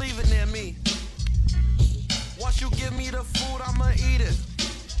 Don't leave it near me. Once you give me the food, I'ma eat it.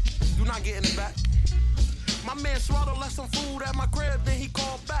 You not getting it back. My man Shoutout left some food at my crib, then he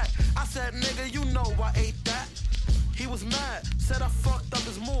called back. I said, nigga, you know I ate that. He was mad, said I fucked up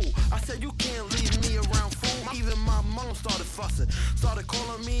his mood. I said, you can't leave me around food. Even my mom started fussing. Started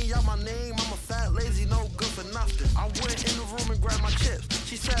calling me out my name. I'm a fat, lazy, no good for nothing. I went in the room and grabbed my chips.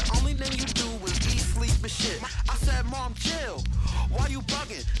 She said, only thing you do is eat, sleep, and shit. I said, Mom, chill. Why you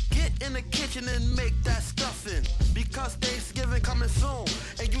bugging? Get in the kitchen and make that stuffing. Because Thanksgiving coming soon.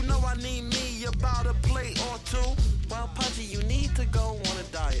 And you know I need me about a plate or two. Well, Pudgy, you need to go on a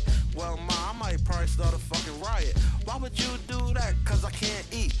diet. Well, Ma, I might probably start a fucking riot. Why would you do that? Cause I can't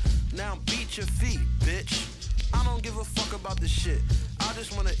eat. Now beat your feet, bitch. I don't give a fuck about this shit. I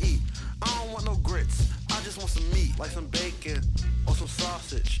just wanna eat. I don't want no grits. I just want some meat, like some bacon or some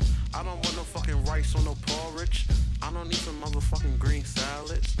sausage. I don't want no fucking rice or no porridge. I don't need some motherfucking green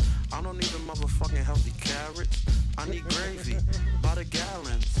salads. I don't need some motherfucking healthy carrots. I need gravy by the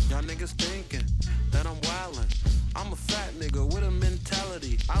gallons. Y'all niggas thinking that I'm wildin'. I'm a fat nigga with a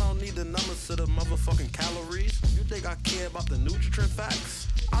mentality. I don't need the numbers to the motherfucking calories. You think I care about the nutrient facts?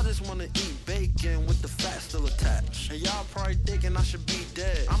 I just wanna eat bacon with the fat still attached. And y'all probably thinking I should be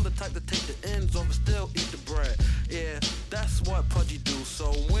dead. I'm the type to take the ends off and still eat the bread. Yeah, that's what Pudgy do.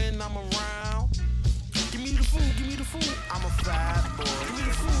 So when I'm around, give me the food, give me the food. I'm a fat boy. Give me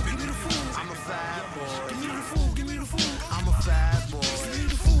the food, give me the food. I'm a fat boy. Give me the food, give me the food. I'm a fat boy. Give me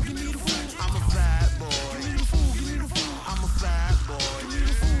the food, give me the food. I'm a fat boy. Give me the food, give me the food. I'm a fat boy. Give me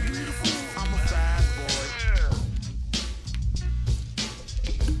the food, give me the food. I'm a fat boy.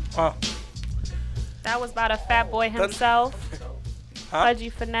 That was about a fat boy himself. Pudgy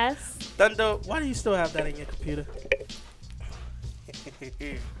finesse. Thunder, why do you still have that in your computer?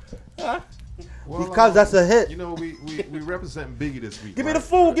 Well, Because that's a hit. You know, we represent Biggie this week. Give me the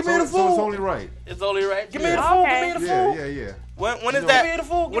food. Give me the food. So it's only right. It's only right. Give me the food. Give me the food. Yeah. When is that?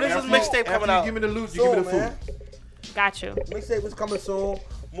 When is this mixtape coming out? Give me the loot. You give me the food. Got you. Mixtape is coming soon.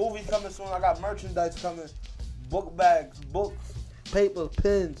 Movies coming soon. I got merchandise coming. Book bags, books, papers,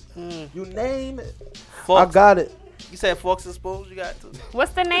 pens. You name it. Forks. I got it. You said forks and spoons. You got to.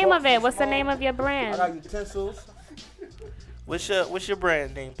 What's the name of it? What's the name of your brand? I got utensils. What's your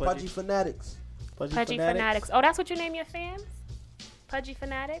brand name? Pudgy Fanatics. Pudgy Fanatics. Oh, that's what you name your fans? Pudgy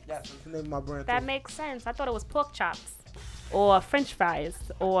Fanatics? Yeah, that's the name of my brand. That makes sense. I thought it was pork chops or French fries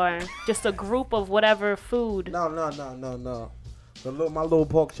or just a group of whatever food. No. My little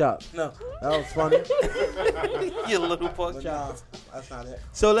pork chop. No, that was funny. Your little pork chop. That's not it.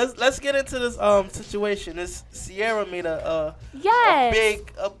 So let's get into this situation. This Sierra made a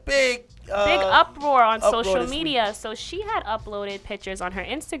big uproar on uproar social this media. week. So she had uploaded pictures on her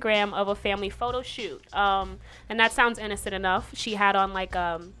Instagram of a family photo shoot. And that sounds innocent enough. She had on like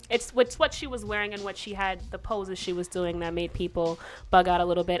it's what she was wearing and what she had, the poses she was doing that made people bug out a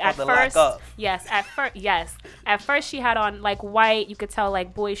little bit. At first, At first she had on like white, you could tell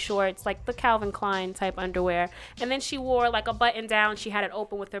like boy shorts, like the Calvin Klein type underwear. And then she wore like a button down. She had it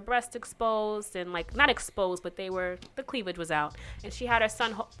open with her breast exposed and like not exposed, but the cleavage was out. And she had her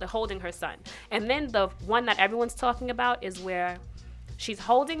son holding her son. And then the one that everyone's talking about is where she's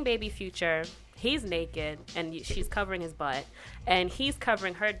holding baby Future. He's naked and she's covering his butt and he's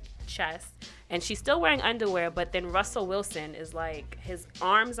covering her chest and she's still wearing underwear, but then Russell Wilson is like, his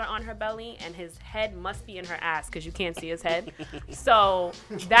arms are on her belly and his head must be in her ass because you can't see his head. So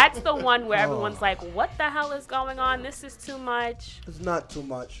that's the one where everyone's like, what the hell is going on? This is too much. It's not too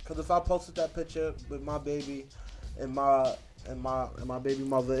much, because if I posted that picture with my baby and my baby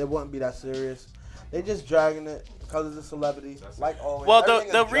mother, it wouldn't be that serious. They just dragging it because it's a celebrity, like always. Well,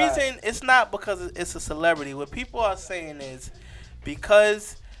 the reason it's not because it's a celebrity. What people are saying is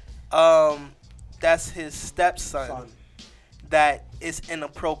because that's his stepson, that it's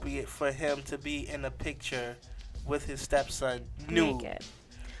inappropriate for him to be in a picture with his stepson nude.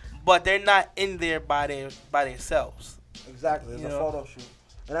 But they're not in there by themselves. Exactly, it's a photo shoot.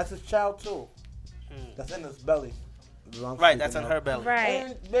 And that's his child, too. That's in his belly. Right, that's in her belly. Right.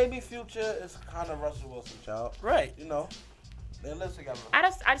 And Baby Future is kind of Russell Wilson's child. Right. You know, they live together. I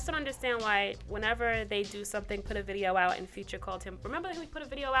just don't understand why whenever they do something, put a video out and Future called him. Remember he put a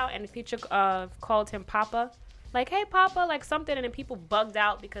video out and Future called him Papa? Like, hey, Papa, like something. And then people bugged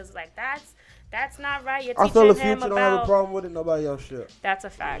out because, like, that's not right. You're I teaching feel the him Future about... don't have a problem with it. Nobody else should. That's a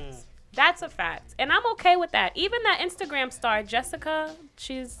fact. That's a fact. And I'm okay with that. Even that Instagram star, Jessica,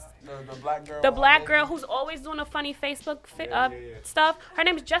 she's... The black girl. The black girl who's always doing a funny Facebook stuff. Her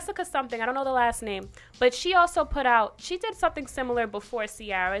name's Jessica something. I don't know the last name. But she also she did something similar before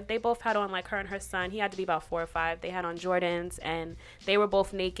Ciara. They both had on, like, her and her son. He had to be about 4 or 5. They had on Jordans, and they were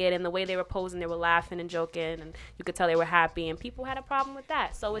both naked. And the way they were posing, they were laughing and joking. And you could tell they were happy. And people had a problem with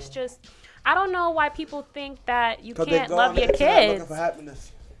that. So it's just, I don't know why people think that you can't love your kids. Looking for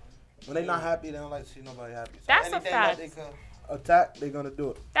happiness. When they're not happy, they don't like to see nobody happy. So That's a fact. That they can attack, they're gonna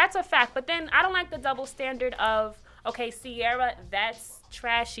do it. That's a fact. But then I don't like the double standard of, okay, Ciara, that's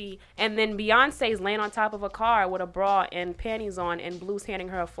trashy, and then Beyonce's laying on top of a car with a bra and panties on, and Blue's handing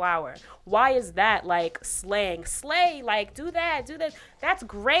her a flower. Why is that like slang? Slay, like do that. That's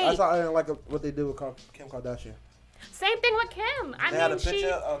great. That's why I didn't like what they did with Kim Kardashian. Same thing with Kim. They had a picture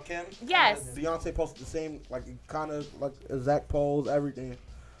of Kim. Yes. Beyonce posted the same, like kind of like exact pose, everything.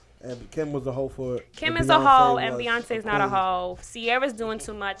 And Kim was a hoe for it. Kim is a hoe, and Beyonce's not a hoe. Ciara's doing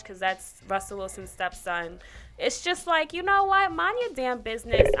too much because that's Russell Wilson's stepson. It's just like, you know what? Mind your damn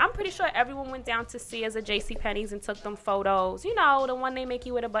business. I'm pretty sure everyone went down to Sears or JCPenney's and took them photos. You know, the one they make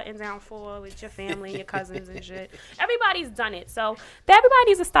you with a button down for with your family, your cousins and shit. Everybody's done it. So everybody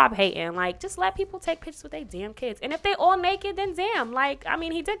needs to stop hating. Like, just let people take pictures with their damn kids. And if they all naked, then damn. Like, I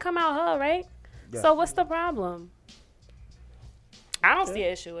mean, he did come out her, right? Yeah. So what's the problem? I don't see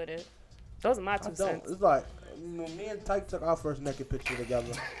an issue with it. Those are my 2 cents. It's like, you know, me and Tyke took our first naked picture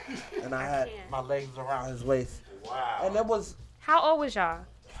together, and I had my legs around his waist. Wow. And it was... How old was y'all?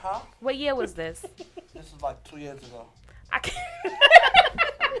 Huh? What year was this? This was like 2 years ago. I can't...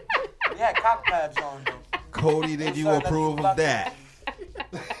 We had cock pads on, though. Cody, did you approve of that?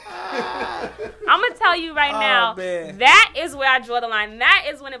 I'm going to tell you right now, man. That is where I draw the line. That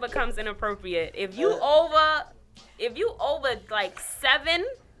is when it becomes inappropriate. If you over like 7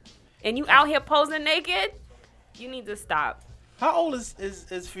 and you out here posing naked, you need to stop. How old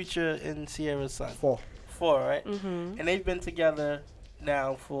is Future and Ciara's son? 4. 4, right? Mm-hmm. And they've been together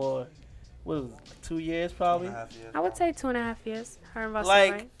now for, what is it, 2 years probably? 2.5 years. I would say 2.5 years. Her and Russell,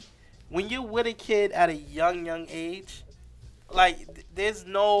 like, right? When you're with a kid at a young age, like, there's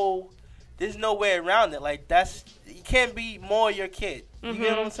no way around it. Like, you can't be more your kid. You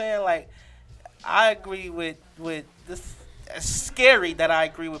get what I'm saying? Like, I agree with this. It's scary that I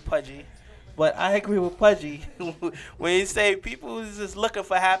agree with Pudgy, but I agree with Pudgy when you say people is just looking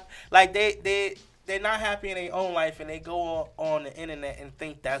for like they're not happy in their own life, and they go on the internet and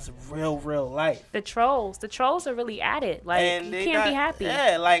think that's real life. The trolls are really at it. Like, you can't be happy.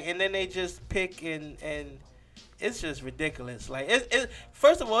 Yeah, like, and then they just pick and it's just ridiculous. Like,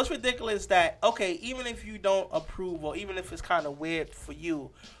 first of all, it's ridiculous that, okay, even if you don't approve or even if it's kind of weird for you,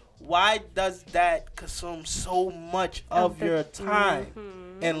 why does that consume so much of your time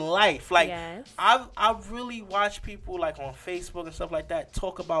in life? Like, yes. I've really watched people, like, on Facebook and stuff like that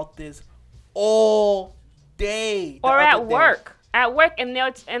talk about this all day. Or at work. At work, and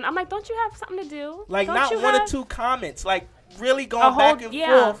I'm like, don't you have something to do? Like, don't not one or two comments. Like, really going back and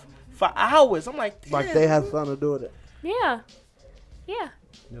forth for hours. I'm like, damn. Like, they have something to do with it. Yeah.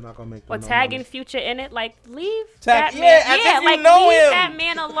 You're not gonna make or no tagging money. Future in it, like, leave that man. As if you like, know leave him. that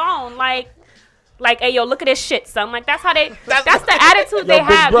man alone. Like, hey, yo, look at this shit, son. Like, that's how that's the attitude they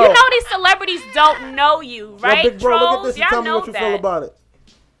have. Bro. You know these celebrities don't know you, right? Yo, big bro, look at Trolls, this and y'all tell me know what you that. feel about it.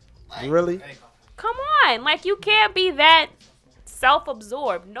 Really? Come on. Like, you can't be that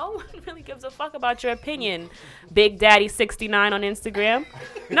self-absorbed. No one really gives a fuck about your opinion. Big Daddy 69 on Instagram.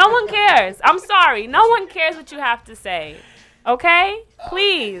 No one cares. I'm sorry. No one cares what you have to say. Okay?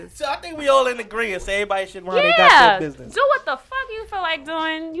 Please. So I think we all in agreement. So everybody should run they got their business. Do what the fuck you feel like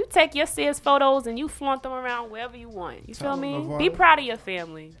doing. You take your Sears photos and you flaunt them around wherever you want. You feel me? Nevada. Be proud of your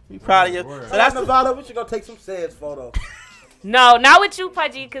family. Be proud of your. So that's Nevada. We should go take some Sears photos. No, not with you,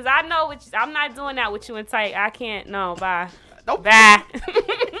 Pudgy, because I know I'm not doing that with you and Tyke. I can't. No, bye. Nope. Bye.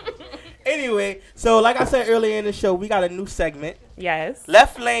 Anyway, so like I said earlier in the show, we got a new segment. Yes.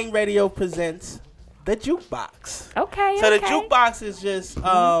 Left Lane Radio presents the Jukebox. Okay. So the Jukebox is just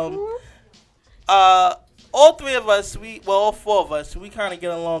all three of us, all 4 of us, we kind of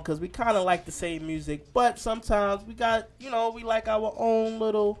get along because we kind of like the same music, but sometimes we got, we like our own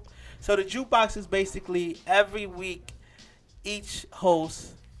little. So the Jukebox is basically every week each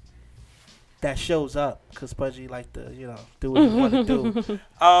host that shows up, because Pudgy like to, do what he want to do.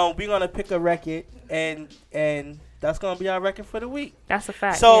 We're gonna pick a record, and that's gonna be our record for the week. That's a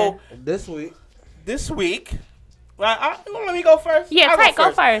fact. So this week, let me go first. Yeah,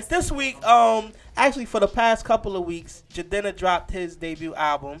 go first. This week, actually for the past couple of weeks, Jadena dropped his debut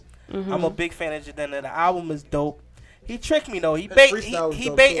album. Mm-hmm. I'm a big fan of Jadena. The album is dope. He tricked me though. He bait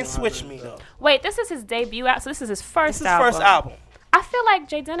and switched me though. Wait, this is his debut album. So this is his first album. I feel like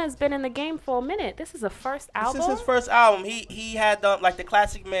Jadena been in the game for a minute. This is a first album. This is his first album. He had like the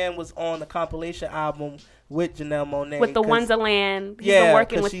Classic Man was on the compilation album with Janelle Monáe. With the Wonderland. He's been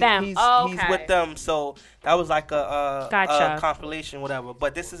working with them. He's with them. So that was like a compilation, whatever.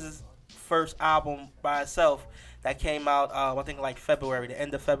 But this is his first album by itself that came out, I think like February, the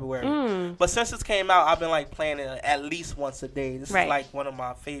end of February. But since it came out, I've been like playing it at least once a day. This is like one of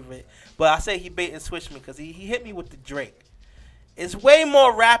my favorite. But I say he bait and switched me because he hit me with the Drake. It's way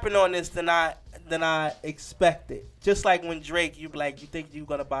more rapping on this than I expected. Just like when Drake, you think you're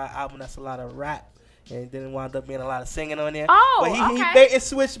gonna buy an album that's a lot of rap, and then it wound up being a lot of singing on there. But he bait and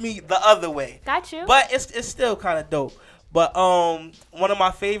switched me the other way. Got you. But it's still kind of dope. But one of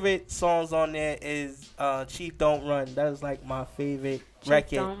my favorite songs on there is Chief Don't Run. That is like my favorite record.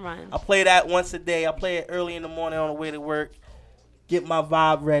 Chief Don't Run. I play that once a day. I play it early in the morning on the way to work. Get my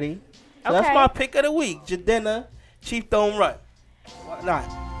vibe ready. So that's my pick of the week. Jadena, Chief Don't Run. Why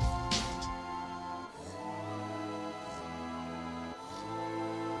not?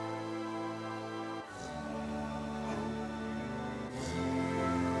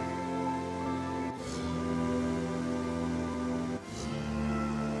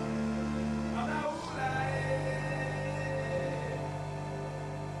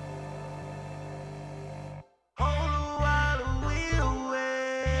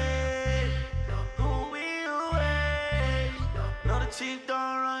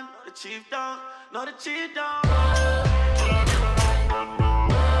 Chief don't run.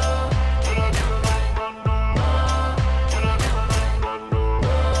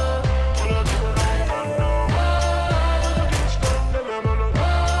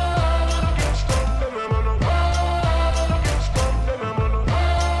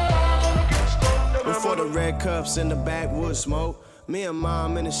 Before the red cups in the backwoods smoke, me and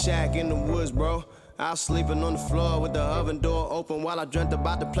mom in the shack in the woods, bro. I was sleeping on the floor with the oven door open while I dreamt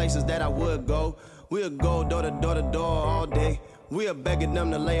about the places that I would go. We'll go door to door to door all day. We're begging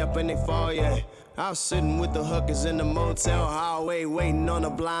them to lay up in they foyer. I was sitting with the hookers in the motel hallway, waiting on a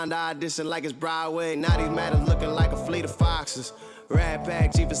blind audition like it's Broadway. Now these matters looking like a fleet of foxes. Rat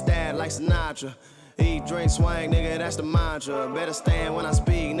pack, chief of staff like Sinatra. Eat, drink, swang, nigga, that's the mantra. Better stand when I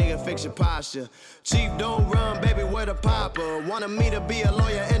speak, nigga, fix your posture. Chief, don't run, baby, where the papa? Wanted me to be a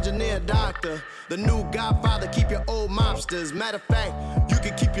lawyer, engineer, doctor. The new Godfather, keep your old mobsters. Matter of fact, you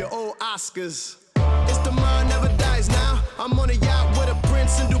can keep your old Oscars. It's the mind never dies now. I'm on a yacht with a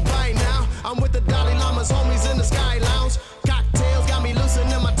prince in Dubai now. I'm with the Dalai Lama's homies in the Sky Lounge. Cocktails got me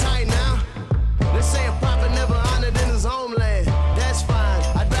loosening my tie now. They say a prophet never honored in his homeland. That's fine,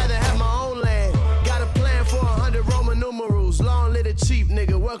 I'd rather have my own land. Got a plan for 100 Roman numerals. Long live the cheap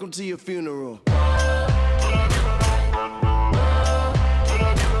nigga, welcome to your funeral.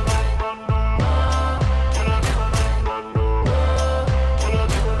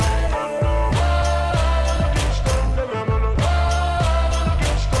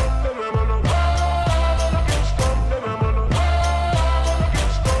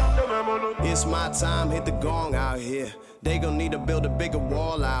 It's my time, hit the gong out here. They gon' need to build a bigger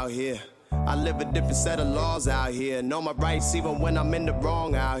wall out here. I live a different set of laws out here. Know my rights even when I'm in the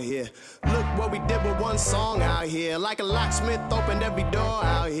wrong out here. Look what we did with one song out here. Like a locksmith opened every door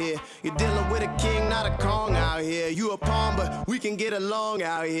out here. You're dealing with a king, not a Kong out here. You a pawn, but we can get along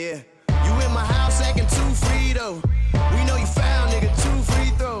out here. You in my house acting too free though. We know you foul, nigga, 2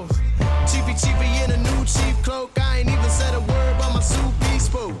 free throws. Cheapy in a new cheap cloak. I ain't even said a word about my soup piece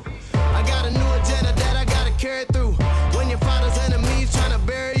spoke. I got a new agenda that I gotta carry through. When your father's enemies trying to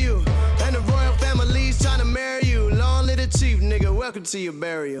bury you, and the royal family's trying to marry you. Long live the chief, nigga, welcome to your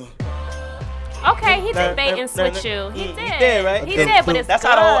burial. Okay, he did bait and switch you. He did. He did, right? He did, but it's that's good.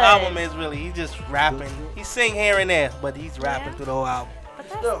 how the whole album is really. He's just rapping. He sing here and there, but he's rapping through the whole album. But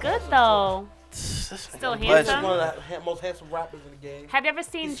that's good though. Still handsome. One of the most handsome rappers in the game. Have you ever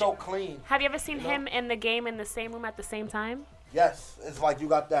seen? He's so clean. Have you ever seen him in the game in the same room at the same time? Yes, it's like you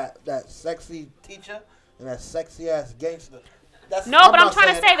got that sexy teacher and that sexy ass gangster. No, but I'm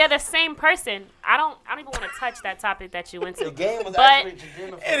trying to say they're the same person. I don't even want to touch that topic that you went to. The game was but actually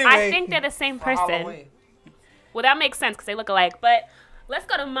anyway, I think they're the same person. Halloween. Well, that makes sense because they look alike. But let's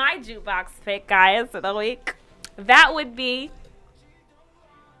go to my jukebox pick, guys, of the week. That would be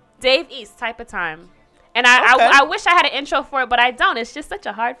Dave East, Type of Time. And I wish I had an intro for it, but I don't. It's just such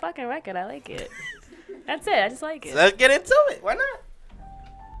a hard fucking record. I like it. That's it. I just like it. Let's get into it. Why not?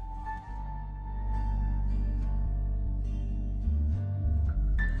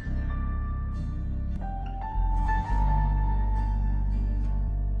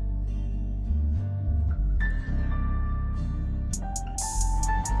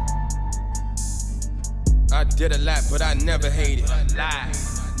 I did a lot, but I never hated.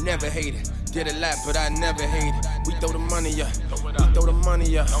 Never hated. Did a lot, but I never hated. We throw the money up. We throw the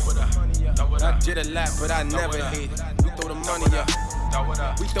money up. I did a lot, but I never hated. We throw the money up.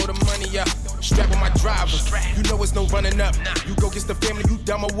 We throw the money up. Strap with my driver. You know it's no running up. You go get the family, you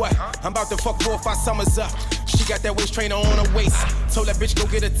dumb or what? I'm about to fuck 4 or 5 summers up. She got that waist trainer on her waist. Told that bitch go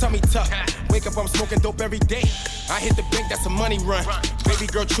get a tummy tuck. Wake up, I'm smoking dope every day. I hit the bank, that's a money run. Baby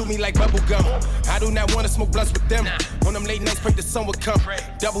girl chew me like bubble gum. I do not wanna smoke blunts with them. On them late nights, pray the sun would come.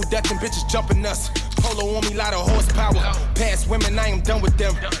 Double dutching bitches jumping us. Polo on me, lot of horsepower. Past women, I am done with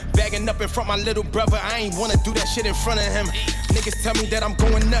them. Bagging up in front my little brother. I ain't wanna do that shit in front of him. Niggas tell me that I'm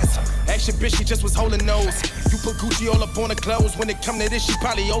going nuts. Action bitch, she just was holding nose. You put Gucci all up on her clothes. When it come to this, she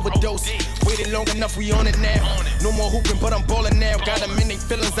probably overdosed. Waited long enough, we on it now. No more hooping, but I'm balling now. Got them in they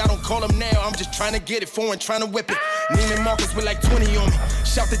feelings, I don't call them now. I'm just trying to get it foreign, trying to whip it. Neiman Marcus with like 20 on me.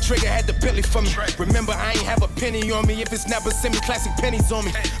 Shout the trigger, had the Bentley for me. Remember, I ain't have a penny on me. If it's never send me classic pennies on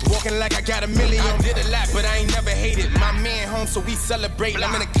me. Walking like I got a million. I did a lot, but I ain't never hated. My man home, so we celebrate.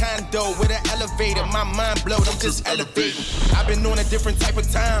 I'm in a condo with an elevator. My mind blowed, I'm just elevating. I've been on a different type of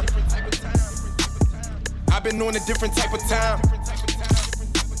time. I've been on a different type of time.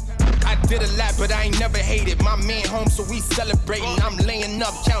 I did a lot, but I ain't never hated. My man home, so we celebrating. I'm laying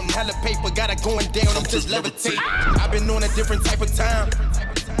up, counting hella paper. Got it going down, I'm just levitating. I've been on a different type of time.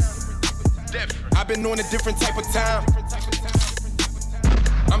 I've been on a different type of time.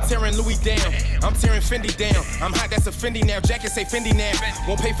 I'm tearing Louis down, I'm tearing Fendi down. I'm hot, that's a Fendi now, jacket say Fendi now.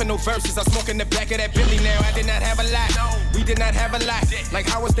 Won't pay for no verses, I smoke in the back of that Billy now. I did not have a lot, we did not have a lot. Like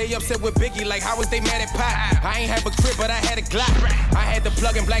how was they upset with Biggie, like how was they mad at Pop? I ain't have a crib, but I had a Glock. I had the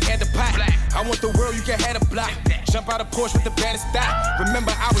plug and Black had the pot. I want the world, you can have a block. Jump out of Porsche with the baddest stop.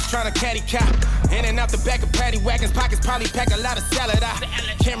 Remember I was trying to caddy cop. In and out the back of paddy wagons, pockets probably pack a lot of salad out.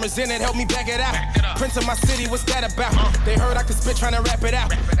 Cameras in it, help me back it out. Prince of my city, what's that about? They heard I could spit trying to rap it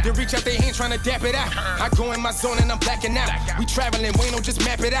out. Then reach out their hand trying to dap it out. I go in my zone and I'm blacking out. We traveling, we don't just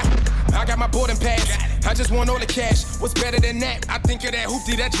map it out. I got my boarding pass, I just want all the cash. What's better than that? I think of that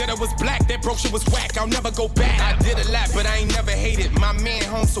hoopty, that Jetta was black. That broke shit was whack, I'll never go back. I did a lot, but I ain't never hated. My man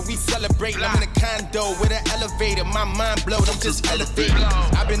home, so we celebrate. I'm in a condo with an elevator. My mind blowed, I'm just elevating.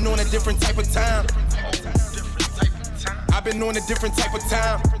 I've been on a different type of time. I've been on a different type of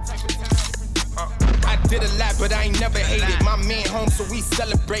time. I did a lot, but I ain't never hated. My man home, so we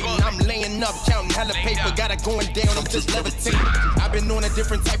celebrating. I'm laying up, counting hella paper. Got it going down, I'm just levitating. I've been on a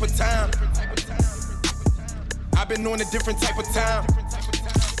different type of time. I've been on a different type of time.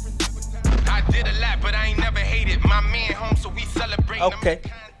 I did a lot, but I ain't never hated. My man home, so we celebrating. Okay.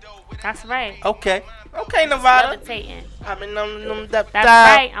 That's right. Okay, Nevada. Levitating. I'm in them That's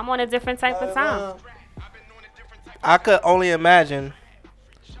right. I'm on a different type of time. I could only imagine.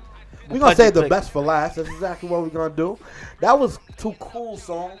 We're going to save the best for last. That's exactly what we're going to do. That was 2 cool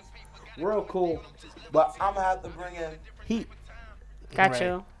songs. Real cool. But I'm going to have to bring in Heat. Got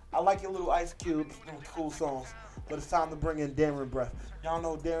you. I like your little Ice Cubes and cool songs. But it's time to bring in Darren Breath. Y'all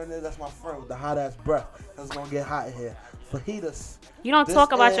know who Darren is? That's my friend with the hot-ass breath. It's going to get hot in here. Fajitas. You don't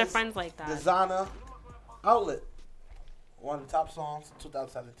talk about your friends like that. Designer Outlet. One of the top songs of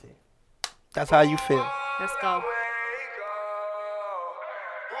 2017. That's how you feel. Let's go.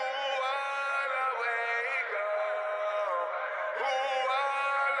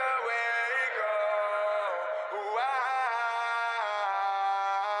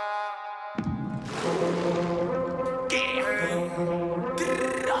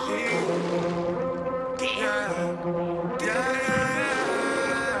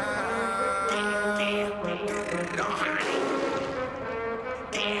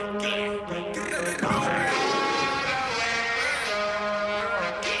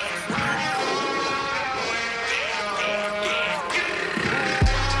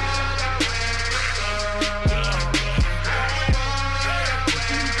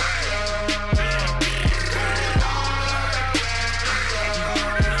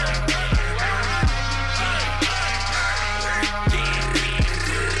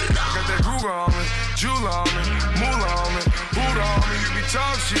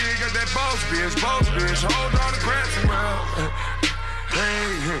 Boss bitch, hold on to Cranston, well.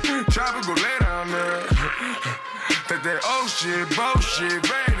 Hey, chopper go lay down there. That oh shit, bullshit,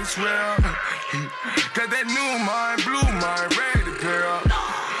 ready to swear. Got that new mind, blue mind, ready to pair.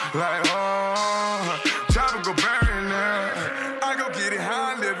 Like, chopper go bury in there. I go get it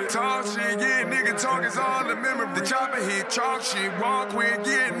how I live it. Talk shit, yeah, nigga talk is all the memory. The chopper hit, chalk shit, walk with,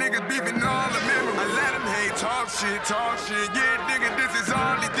 yeah, nigga beefing all the memory. I let him hate, talk shit, yeah, nigga, this is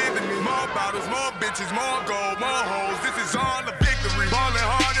all he did to me. More bottles, more bitches, more gold, more hoes, this is all the victory. Ballin'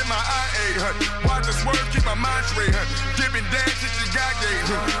 hard in my IA, watch the swerve, keep my mind straight, dipping dance shit you got gay,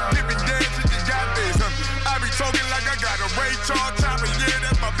 dipping dance shit you got this, I be talking like I got a Ray Charles chopper, yeah,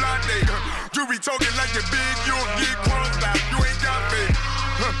 that's my blind day, you be talking like you're big, you'll get crossed out, you ain't got big,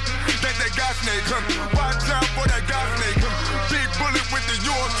 that got snake, watch out for that got snake, big bullet with the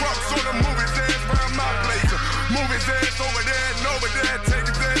your truck, so the move his ass round my place, move his ass over there and over there, take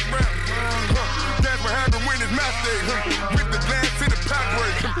his ass round, that's what happened when it's my state, with the glance in the pack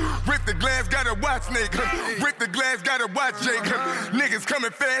break, with the glance got a watch snake, with the glance got a watch Jake, niggas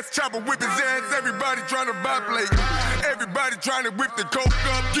coming fast, chopper whip his ass, everybody trying to buy plate, everybody trying to whip the coke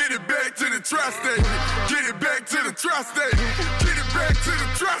up, get it back to the tri-state, get it back to the tri-state, get it back to the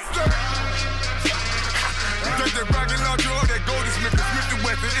tri-state. Take that rocket launcher, all that gold is Smith the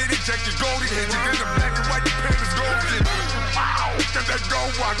West, and it inject your golden hinges, and the black and white, the pandas golden. Wow, got that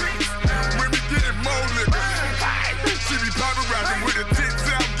gold walker, when we getting more liquor. She be paparazzi with her tits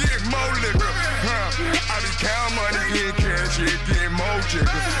out, getting more liquor. I be counting money, getting cash, yeah, getting more chicken.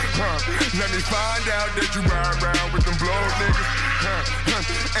 Let me find out that you ride around with them blow niggas.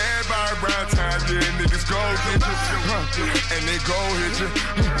 Everybody around time, yeah, niggas go get you. And they go hit you.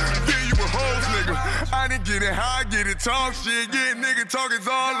 Then you a hoes, nigga. I didn't get it, how I get it, talk shit, yeah, nigga talk is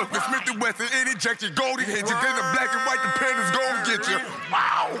all up. The Smith & Wesson, it inject your goldie hit you. Then the black and white, the pandas go get you.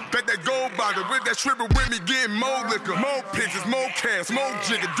 Wow, bet that gold bottle with that shrimp with me, getting more liquor, more pictures, more cash, more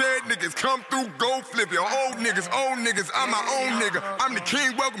jigger. Dead niggas come through, go flip your old niggas, I'm my own nigga. I'm the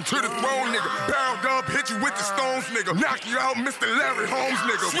king, welcome to the throne, nigga. Pound up, hit you with the stones, nigga. Knock you out, Mr. Larry Holmes,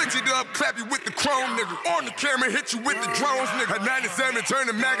 nigga. Switch it up, clap you with the chrome, nigga. On the camera, hit you with the drones, nigga. 97, turn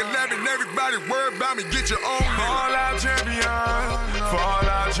to Mag 11, everybody worry about me, get your own nigga. Fall out champion, fall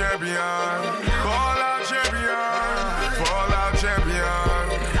out champion, fall out champion, fall out champion,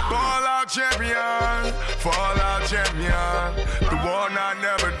 fall out champion, fall out champion. The war not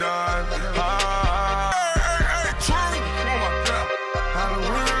never done. Hey, true. Oh my God.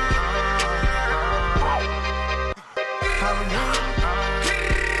 Halloween.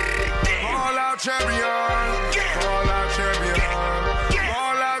 Fall out champion, fall out champion,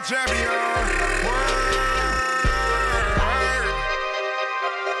 fall out champion.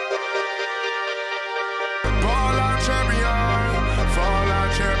 Fall out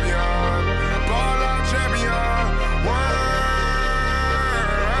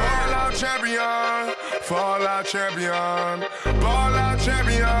champion, fall out champion, fall out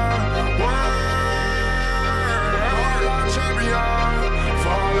champion,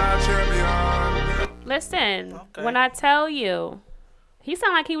 fall out champion. Listen, when I tell you, he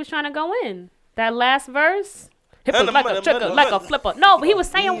sounded like he was trying to go in. That last verse, hip like a trigger, like a flipper. No, but he was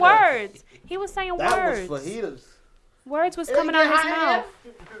saying words. He was saying words. That was fajitas. Words was coming out of his mouth.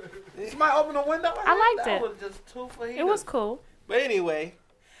 Somebody open the window. I liked it. That was just two fajitas. It was cool. But anyway,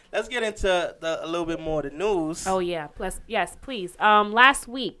 let's get into a little bit more of the news. Oh, yeah. Yes, please. Last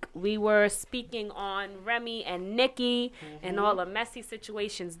week, we were speaking on Remy and Nicki and all the messy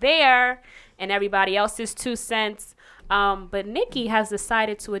situations there and everybody else's 2 cents. But Nicki has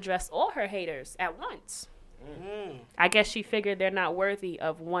decided to address all her haters at once. I guess she figured they're not worthy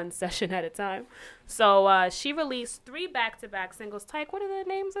of one session at a time. So she released 3 back-to-back singles. Tyke, what are the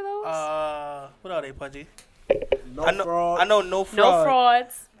names of those? What are they, Pudgy? No Frauds. I know No Frauds. No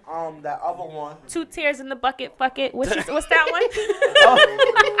Frauds. That other one. 2 Tears in the Bucket, fuck it. What's that one?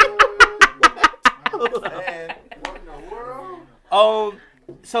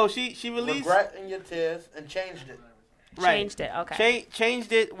 So she released Regret in Your Tears and changed it. Right. Changed it, okay.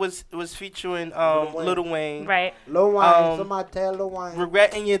 Changed it was featuring Lil Wayne. Right. Lil Wayne. Somebody tell Lil Wayne.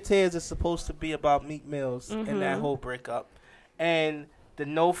 Regret in Your Tears is supposed to be about Meek Mills and that whole breakup. And the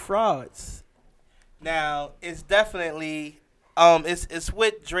No Frauds. Now, it's definitely it's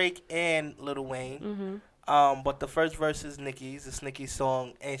with Drake and Lil Wayne. But the first verse is Nicki's. It's Nicki's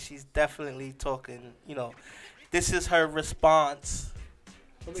song, and she's definitely talking, this is her response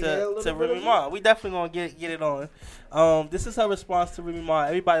to Remy Ma. We definitely gonna get it on. This is her response to Remy Ma.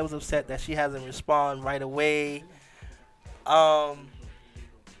 Everybody was upset that she hasn't responded right away. And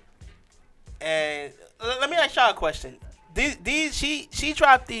let me ask y'all a question. She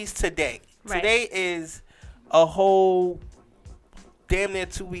dropped these today. Right. Today is a whole damn near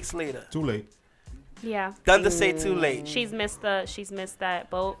 2 weeks later. Too late. Yeah. Done to say too late. She's missed that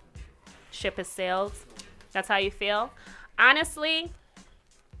boat. Ship has sailed. That's how you feel? Honestly,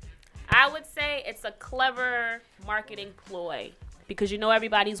 I would say it's a clever marketing ploy because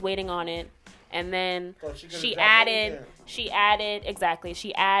everybody's waiting on it. And then she added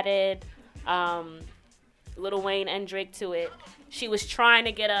Lil Wayne and Drake to it. She was trying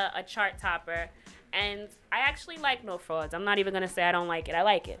to get a chart topper. And I actually like No Frauds. I'm not even going to say I don't like it. I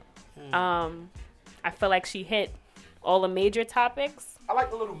like it. I feel like she hit all the major topics. I like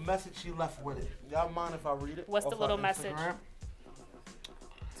the little message she left with it. Y'all mind if I read it? What's the little message?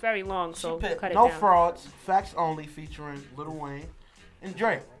 It's very long, so cut it down. No Frauds, Facts Only, featuring Lil Wayne and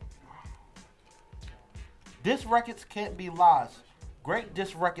Drake. Diss records can't be lies. Great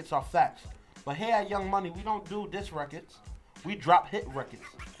diss records are facts. But here at Young Money, we don't do diss records. We drop hit records.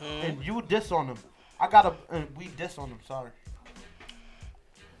 And you diss on them. We diss on them, sorry.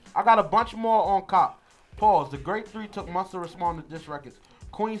 I got a bunch more on Cop. Pause. The Great Three took months to respond to diss records.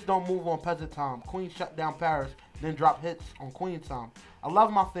 Queens don't move on peasant time. Queens shut down Paris, then drop hits on Queen time. I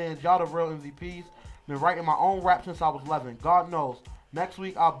love my fans. Y'all the real MVPs. Been writing my own rap since I was 11. God knows. Next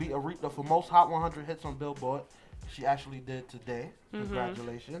week, I'll beat Aretha for most Hot 100 hits on Billboard. She actually did today.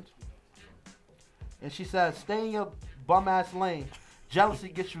 Congratulations. And she says, stay in your bum-ass lane. Jealousy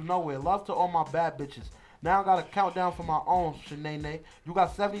gets you nowhere. Love to all my bad bitches. Now I got a countdown for my own, Shanae. You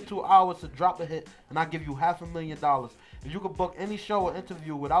got 72 hours to drop a hit, and I give you $500,000. If you could book any show or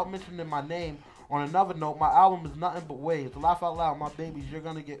interview without mentioning my name, on another note, my album is nothing but waves. Laugh out loud, my babies. You're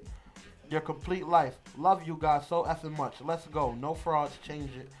going to get your complete life. Love you guys so effing much. Let's go. No Frauds.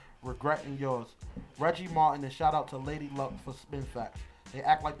 Change it. Regretting yours. Reggie Martin, and shout out to Lady Luck for Spin Facts. They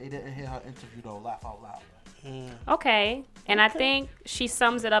act like they didn't hear her interview, though. Laugh out loud. Okay, and I think she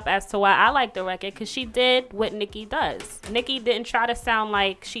sums it up as to why I like the record, because she did what Nicki does. Nicki didn't try to sound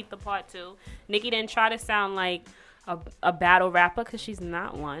like Sheetha Part 2. Nicki didn't try to sound like a battle rapper, because she's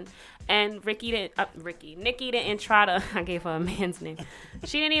not one. And Nicki didn't try to, I gave her a man's name.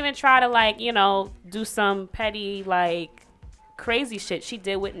 She didn't even try to, do some petty, crazy shit. She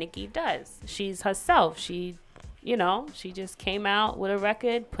did what Nicki does. She's herself. She just came out with a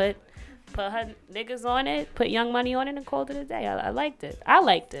record, put her niggas on it, put Young Money on it, and called it a day. I liked it.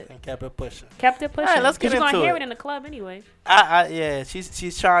 And kept it pushing. All right, let's get into it. You're going to hear it in the club anyway. Yeah,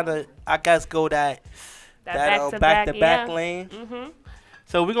 she's trying to, I guess, go that back-to-back lane. Mm-hmm.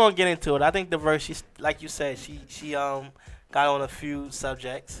 So we're going to get into it. I think the verse, she, like you said, she got on a few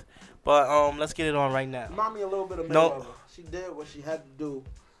subjects. But let's get it on right now. Remind me a little bit of Mayweather. She did what she had to do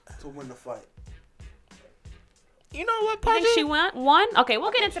to win the fight. You know what, Pudgy? You think she won? Okay,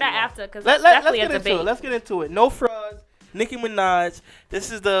 we'll get into that after, because that's definitely a debate. Let's get into it. No Frauds, Nicki Minaj.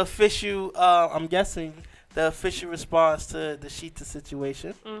 This is the official, I'm guessing, the official response to the Sheetha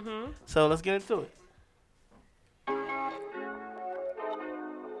situation. Mm-hmm. So let's get into it.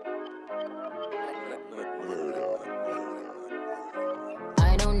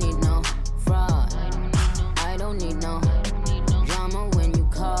 I don't need no fraud. I don't need no drama when you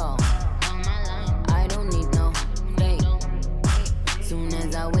call. Soon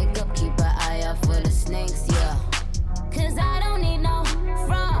as I wake up, keep an eye out for the snakes, yeah. Cause I don't need no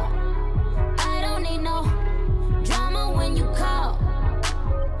fraud. I don't need no drama when you call.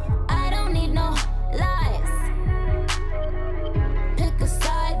 I don't need no lies. Pick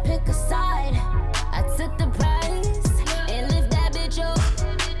a side. I took the prize and lift that bitch up.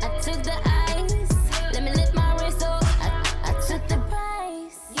 I took the ice. Let me lift my wrist up. I took the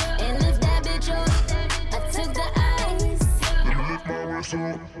prize and lift that bitch up. I took the ice.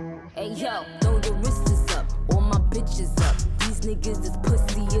 Hey yo, throw your wrists up, all my bitches up. These niggas is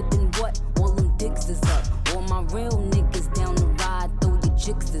pussier than what? All them dicks is up. All my real niggas down the ride, throw your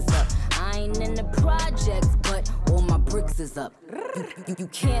chicks is up. I ain't in the projects, but all my bricks is up. You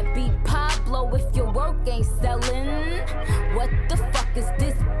can't be Pablo if your work ain't selling. What the fuck is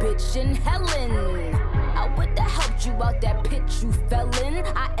this bitch in Helen? I would've helped you out that pit you fell in.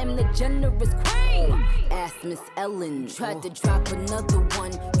 I am the generous queen. Ask Miss Ellen. Tried to drop another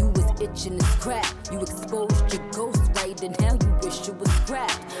one. You was itching to scrap. You exposed your ghost right, and now you wish you was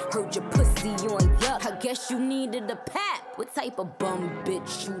scrapped. Heard your pussy on yuck. I guess you needed a pap. What type of bum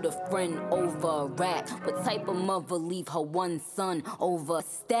bitch shoot a friend over a rack? What type of mother leave her one son over a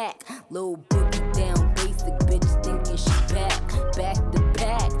stack? Little boogie down basic bitch thinking she back to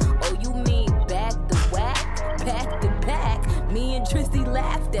back. Oh, you mean back to whack? Back to back. Me and Tristy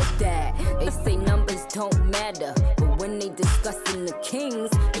laughed at that. They say numbers don't matter, but when they discussing the kings.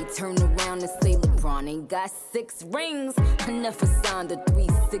 They turn around and say LeBron ain't got 6 rings. I never signed a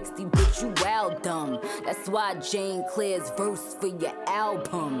 360, but you wild dumb. That's why Jane Claire's verse for your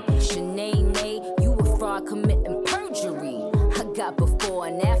album. Shanae, you a fraud committing perjury. I got before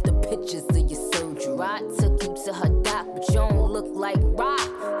and after pictures of your surgery. I took you to her doc, but you don't look like rock.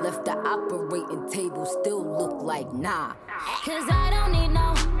 Left the operating table, still look like nah. Cause I don't need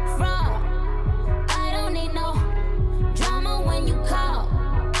no fraud. I don't need no drama when you call.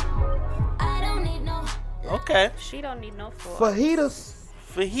 I don't need no. Okay. She don't need no fraud. Fajitas.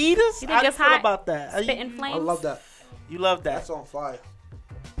 Fajitas? How do you feel about that? Spitting flames? I love that. You love that? That's on fire.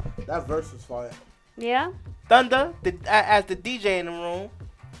 That verse is fire. Yeah. Thunder, as the DJ in the room,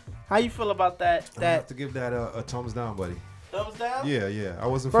 how you feel about that? I have to give that a thumbs down, buddy. Thumbs down? Yeah. I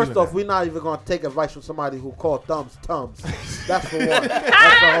wasn't First feeling off, we're not even gonna take advice from somebody who called thumbs tums. That's for one.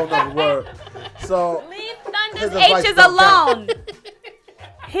 That's a whole nother word. So leave Thunder's H's alone.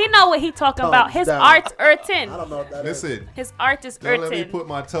 He know what he talking about. His down. art's Ertin. I don't know what that Listen. His art is Don't let me Ertin. put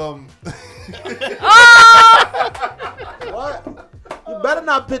my tongue. What? You better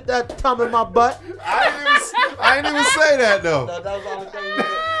not put that tum in my butt. I didn't even say that though. That was the only thing you said.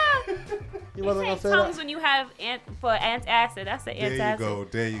 You wasn't gonna say Tongues that. when you have antacid. That's an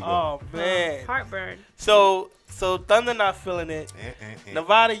antacid. There you go. Oh man. Heartburn. So Thunder not feeling it.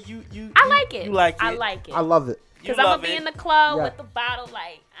 Nevada, you I like it. You like it. I like it. I love it. Because I'm gonna be in the club Yeah. with the bottle,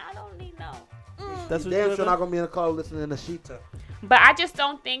 like I don't need no. That's what damn sure not gonna be in the car listening to Sheeta. But I just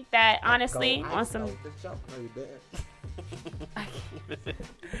don't think that honestly on some. No, you didn't.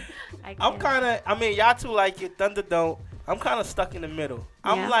 I'm kind of. I mean, y'all two like it. Thunder don't. I'm kind of stuck in the middle.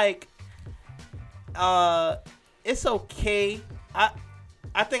 I'm Yeah. like, it's okay. I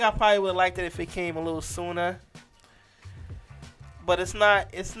think I probably would have liked it if it came a little sooner. But it's not.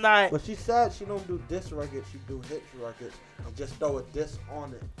 It's not. But she said she don't do diss records. She do hits records and just throw a diss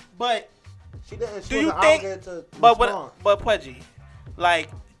on it. But she didn't. do you out think? there to But respond. Pudgy, like,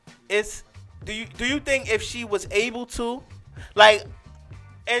 it's. Do you think if she was able to, like,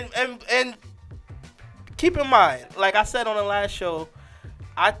 and keep in mind, like I said on the last show,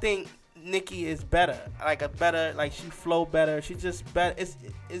 I think Nicki is better. Like she flow better. She just better.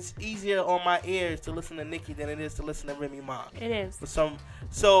 It's easier on my ears to listen to Nicki than it is to listen to Remy Ma. It is.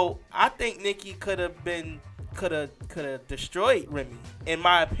 So I think Nicki could have destroyed Remy, in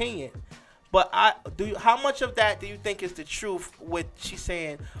my opinion. But how much of that do you think is the truth with she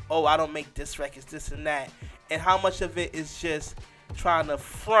saying, "Oh, I don't make diss records, this and that," and how much of it is just trying to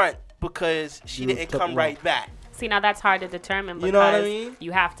front because she didn't come right back? See, now that's hard to determine because You know what I mean?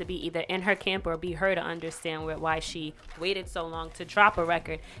 you have to be either in her camp or be her to understand why she waited so long to drop a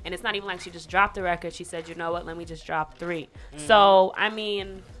record. And it's not even like she just dropped a record. She said, you know what, let me just drop 3. So, I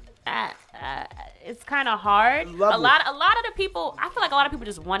mean, it's kind of hard. A lot of the people, I feel like a lot of people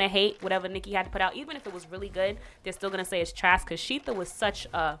just want to hate whatever Nicki had to put out. Even if it was really good, they're still going to say it's trash because Shether was such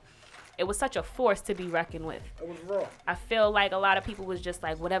a force to be reckoned with. It was raw. I feel like a lot of people was just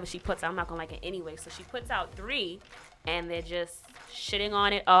like, whatever she puts out, I'm not going to like it anyway. So she puts out 3, and they're just shitting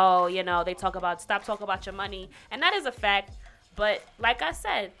on it. Oh, they talk about, stop talking about your money. And that is a fact. But like I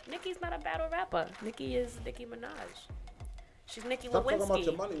said, Nicki's not a battle rapper. Nicki is Nicki Minaj. She's Nicki Stop Lewinsky.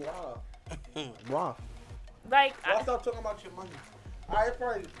 talking about your money. Wow. Like, stop talking about your money. It's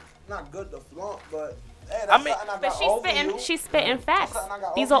probably not good to flaunt, but hey, she's spitting facts.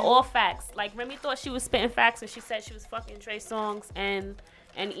 These are all facts. Like Remy thought she was spitting facts, and she said she was fucking Trey Songz and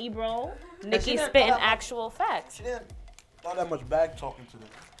Ebro. Nicki spitting actual facts. She didn't throw that much bag talking to them.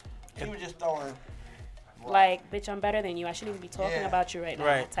 She was just throwing. Like, bitch, I'm better than you. I shouldn't even be talking about you right now.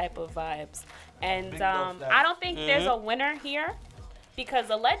 Right. Type of vibes. And I don't think there's a winner here because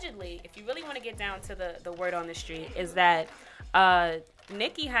allegedly, if you really want to get down to the word on the street, is that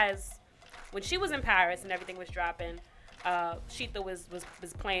Nicki has, when she was in Paris and everything was dropping, Shether was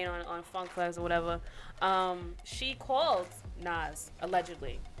playing on Funk Flex or whatever. She called Nas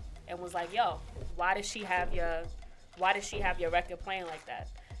allegedly and was like, "Yo, why does she have your record playing like that?"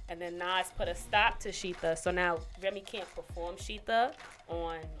 And then Nas put a stop to Shether. So now Remy can't perform Shether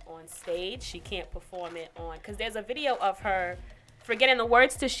on stage. She can't perform it because there's a video of her forgetting the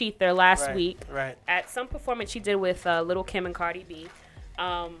words to Shether last week at some performance she did with Lil' Kim and Cardi B.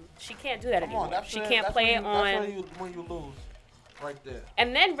 She can't do that anymore. She can't play it on. That's when you lose, right there.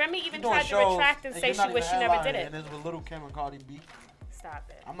 And then Remy even tried to retract and say she wished she never did it. And it's with Lil' Kim and Cardi B. Stop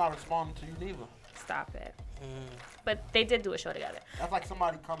it. I'm not responding to you neither. Stop it. But they did do a show together. That's like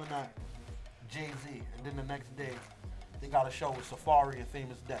somebody coming at Jay-Z, and then the next day they got a show with Safari and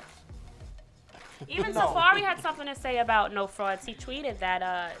Famous Dex. Even Safari had something to say about No Frauds. He tweeted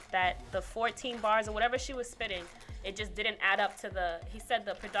that the 14 bars or whatever she was spitting, it just didn't add up to he said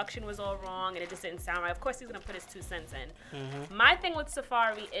the production was all wrong and it just didn't sound right. Of course, he's going to put his 2 cents in. Mm-hmm. My thing with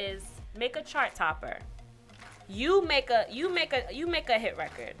Safari is make a chart topper. You make a hit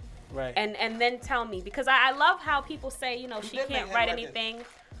record. Right. And then tell me, because I love how people say, she can't write anything.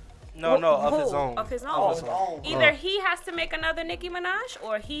 No, of his own. Of his own. Either he has to make another Nicki Minaj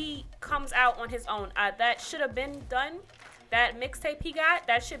or he comes out on his own. That should have been done. That mixtape he got,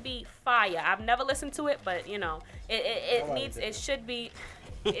 that should be fire. I've never listened to it, but it should be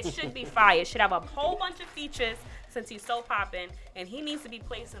fire. It should have a whole bunch of features since he's so poppin', and he needs to be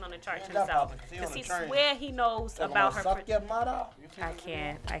placing on the charts himself because he swear he knows about her. I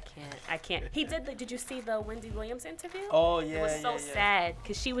can't. He did. Did you see the Wendy Williams interview? Oh yeah. It was so sad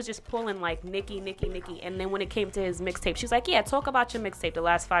because she was just pulling like Nicki, and then when it came to his mixtape, she's like, "Yeah, talk about your mixtape." The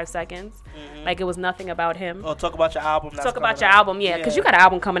last 5 seconds, like it was nothing about him. Oh, talk about your album. Talk about your album, yeah, because you got an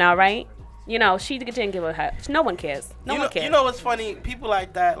album coming out, right? She didn't give a heck. No one cares. No one cares. You know what's funny? People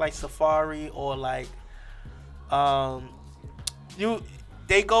like that, like Safari or like,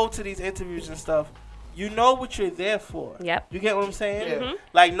 they go to these interviews and stuff. You know what you're there for. Yep. You get what I'm saying? Yeah.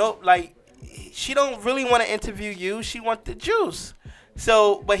 Mm-hmm. She don't really want to interview you. She want the juice.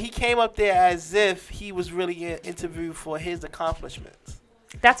 So, but he came up there as if he was really an interview for his accomplishments.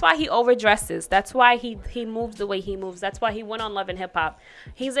 That's why he overdresses. That's why he moves the way he moves. That's why he went on Love and Hip Hop.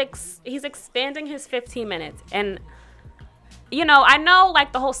 He's expanding his 15 minutes. And, I know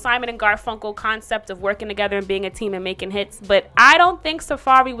like the whole Simon and Garfunkel concept of working together and being a team and making hits, but I don't think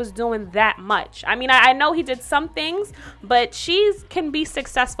Safari was doing that much. I mean, I know he did some things, but she can be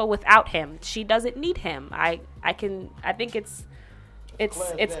successful without him. She doesn't need him. I think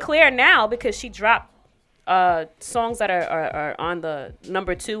it's clear now because she dropped songs that are on the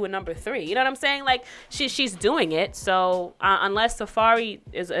number 2 and number 3. You know what I'm saying? Like she's doing it. So unless Safari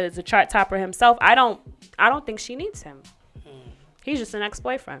is a chart topper himself, I don't think she needs him. He's just an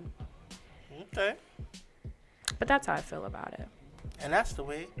ex-boyfriend. Okay. But that's how I feel about it. And that's the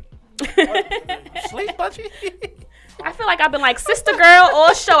way. Sleep, Budgie? I feel like I've been like sister girl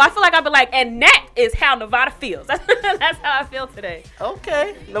all show. I feel like I've been like, and that is how Nevada feels. That's how I feel today.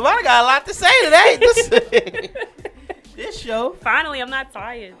 Okay. Nevada got a lot to say today. This show. Finally, I'm not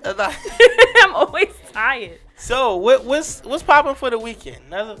tired. I'm always tired. So, what's popping for the weekend?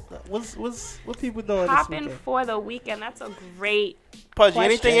 What people doing popping this weekend? For the weekend? That's a great Pudgy, question.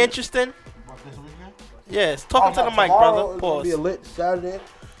 anything interesting? This weekend? Yes. Talking to the mic, brother. It's Pause. gonna be a lit Saturday.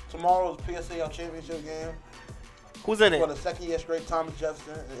 Tomorrow is PSAL championship game. Who's in it? For the second year straight, Thomas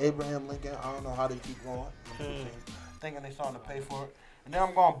Jefferson and Abraham Lincoln. I don't know how they keep going. Thinking they starting to pay for it. And then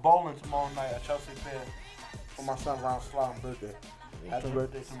I'm going bowling tomorrow night at Chelsea Pier for my son Ron Slime's birthday. Happy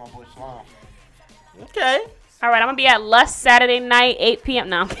birthday to my boy Slime. Okay. All right, I'm going to be at Lust Saturday night, 8 p.m.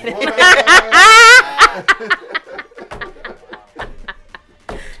 No, I'm kidding.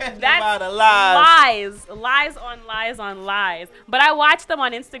 That's lies on lies. But I watch them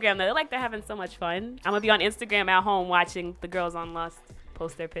on Instagram. They're like they're having so much fun. I'm going to be on Instagram at home watching the girls on Lust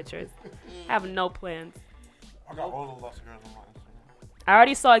post their pictures. I have no plans. I got all the Lust girls on my Instagram. I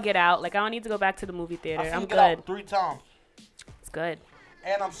already saw Get Out. Like, I don't need to go back to the movie theater. I'm good. Out 3 times. It's good.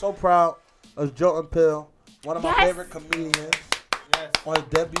 And I'm so proud of Jordan Peele, one of my favorite comedians, on his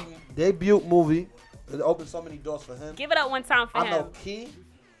debut movie. It opened so many doors for him. Give it up one time for him. I know Key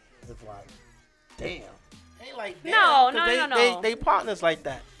is like, damn. Ain't like damn. No. They partners like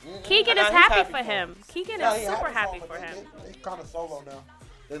that. Keegan is happy for him. Keegan is super happy for him. They kind of solo now.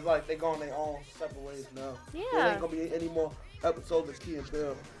 It's like they going their own separate ways now. Yeah. There ain't gonna be any more episodes of Key and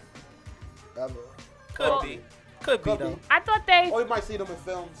Peele ever. Could be though. I thought they. Or you might see them in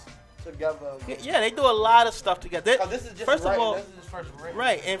films together. Yeah, they do a lot of stuff together. This is just first of all, this is his first writing.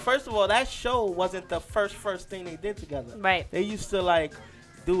 Right, and first of all, that show wasn't the first thing they did together. Right. They used to like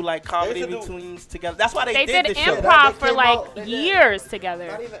do like comedy routines together. That's why they did this improv show. for like years together.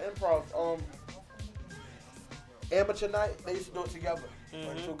 Not even improv. Amateur night, they used to do it together.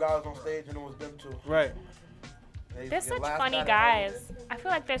 Like 2 guys on stage, and it was them 2. Right. They're such funny guys. I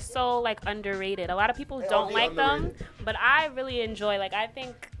feel like they're so like underrated. A lot of people don't like them, but I really enjoy. Like I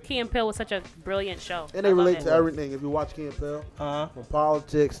think Key and Peele was such a brilliant show. And they relate to everything. If you watch Key and Peele, from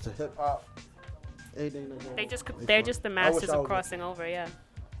politics to hip hop, anything. They're just the masters of crossing over. Yeah.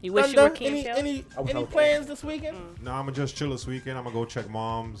 You wish you were Key and Peele? Any plans this weekend? No, I'm gonna just chill this weekend. I'm gonna go check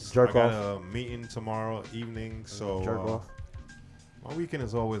mom's. Jerk I got off. a meeting tomorrow evening, so Jerk off. my weekend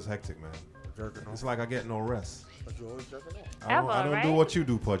is always hectic, man. It's like I get no rest. But you always jerking off. I don't do what you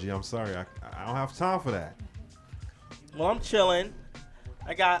do, Pudgy. I'm sorry. I don't have time for that. Well, I'm chilling.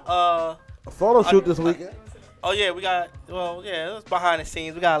 I got a photo shoot this weekend. Oh yeah, we got. Well, yeah, it was behind the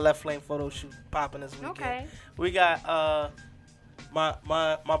scenes. We got a Left Lane photo shoot popping this weekend. Okay. We got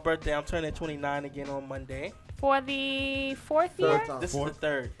my birthday. I'm turning 29 again on Monday. For the fourth year? This is the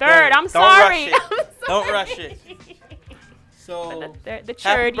third. Third. I'm sorry. Don't rush it. So the happy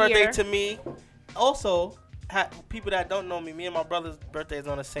third birthday year. to me. Also, people that don't know me and my brother's birthday is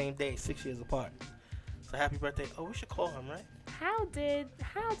on the same day, 6 years apart. So happy birthday. Oh, we should call him, right? How did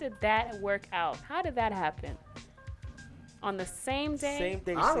that work out? How did that happen? On the same day? Same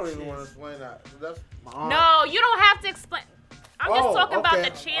day. I don't even want to explain that. That's my aunt. No, you don't have to explain. I'm just talking about okay.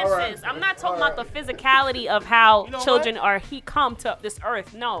 the chances. All right. I'm not talking about the physicality of how You know children come to this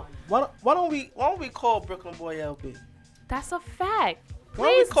earth. No. Why don't we call Brooklyn Boy LB? That's a fact. Why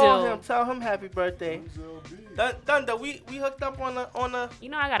don't we Please call do. him? Tell him happy birthday. Thunder, we hooked up on the. You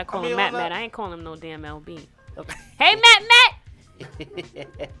know I gotta call him Matt Matt. I ain't calling him no damn LB. Okay. Hey Matt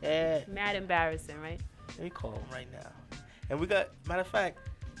Matt. Mad embarrassing, right? Let me call him right now. And we got, matter of fact,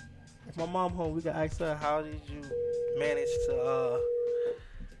 if my mom home, we got ask her, how did you manage to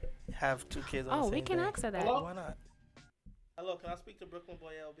have two kids on the same we can day? ask her that. Hello? Why not? Hello, can I speak to Brooklyn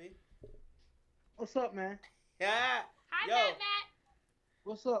Boy LB? What's up, man? Yeah. Hi, Yo. Matt Matt.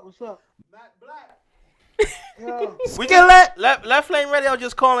 What's up? What's up? Matt Black. Yo. We can let Left Lane Radio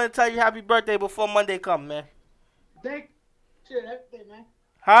just call and tell you happy birthday before Monday come, man. Thank you. Happy birthday, man.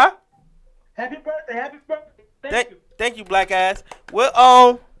 Huh? Happy birthday. Happy birthday. Thank you. Thank you, black ass. Where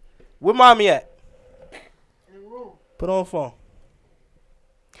mommy at? In the room. Put on the phone.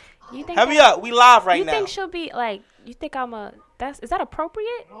 You think Hurry up. We live right now. You think she'll be like? You think is that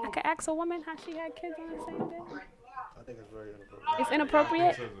appropriate? I could ask a woman how she had kids on the same day. I think it's very inappropriate. It's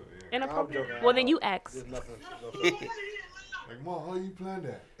inappropriate. Inappropriate. Well, then you ask. Like, Mom, how you plan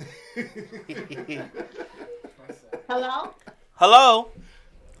that? Hello? Hello?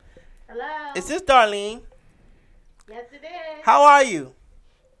 Hello? Is this Darlene? Yes, it is. How are you?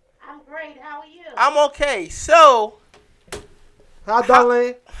 I'm great. How are you? I'm okay. So. Hi,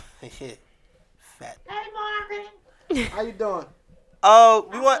 Darlene. Fat. Hey, Marvin. How you doing?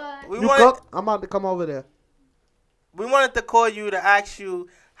 We You wanted, cook? I'm about to come over there. we wanted to call you to ask you,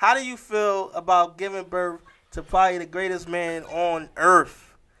 how do you feel about giving birth to probably the greatest man on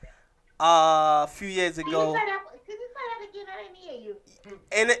earth a few years ago? Can you say that again? I didn't hear you.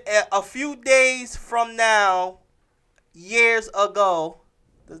 And a few days from now, years ago,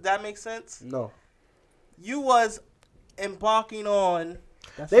 does that make sense? No. You was embarking on.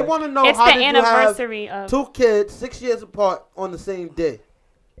 They want to know It's how the did anniversary you have of- 2 kids 6 years apart on the same day.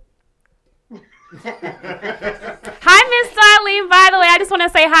 Hi, Miss Darlene. By the way, I just want to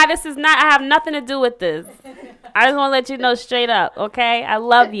say hi. I have nothing to do with this. I just want to let you know straight up, okay? I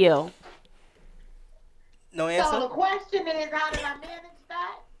love you. No So the question is, how did I manage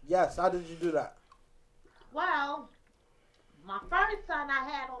that? Yes, how did you do that? Well, my first son I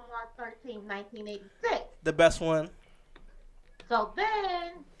had on March 13, 1986. The best one. So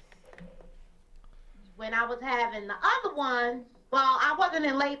then, when I was having the other one, well, I wasn't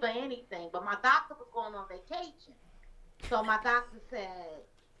in labor or anything, but my doctor was going on vacation. So my doctor said,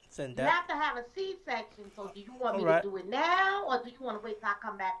 you have to have a C-section, so do you want me to do it now, or do you want to wait till I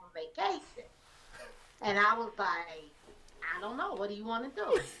come back from vacation? And I was like, I don't know. What do you want to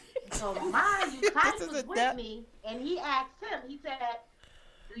do? So mind you, Tyson was with me, and he asked him, he said,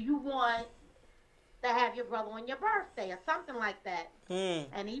 do you want to have your brother on your birthday or something like that?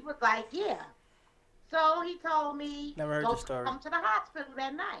 And he was like, yeah. So he told me, Never heard go the story. come to the hospital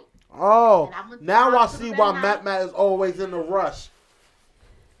that night. Oh, And I went to now the I hospital see that why night. Matt is always in a rush.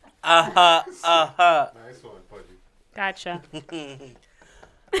 Nice one, Pudgy. Gotcha.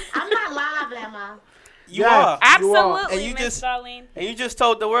 I'm not live, am I? You are. Absolutely, And you Miss just Darlene. and you just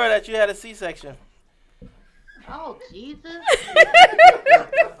told the world that you had a C-section. Oh, Jesus.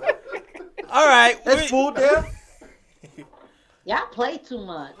 All right. There's food there. Y'all play too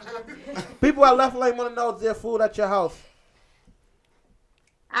much. People at Left Lane want to know, is there food at your house?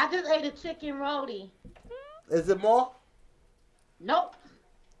 I just ate a chicken roti. Is it more? Nope.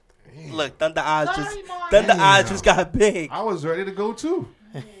 Look, Thunder eyes Sorry, Marvin. Thunder eyes just got big. I was ready to go too.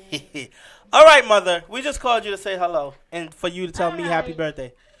 All right, mother. We just called you to say hello and for you to tell me happy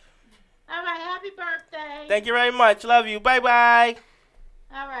birthday. All right, happy birthday. Thank you very much. Love you. Bye bye.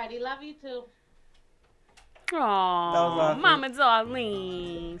 All righty, love you too. Aw, Mama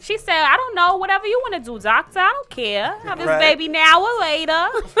Darlene. She said, I don't know, whatever you want to do, doctor. I don't care. Have this Right. baby now or later.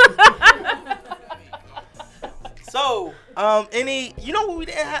 So You know what we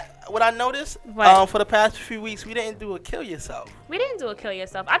didn't have? What I noticed? What? For the past few weeks, we didn't do a kill yourself. We didn't do a kill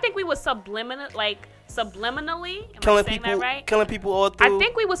yourself. I think we was subliminally. Am Killing I saying people, that right? killing people all through. I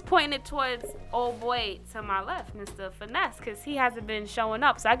think we was pointing it towards old boy to my left, Mr. Finesse, because he hasn't been showing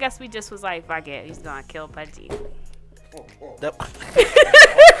up. So I guess we just was like, fuck it, he's gonna kill Pudgy.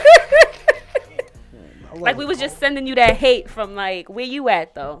 Like we was just sending you that hate from like where you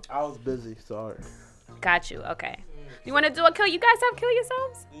at though. I was busy. Sorry. Got you. Okay. You want to do a kill? You guys have kill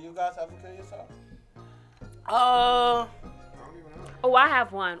yourselves? Do you guys have a kill yourself? Oh, I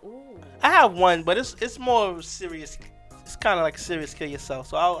have one. Ooh. I have one, but it's more serious. It's kind of like serious kill yourself.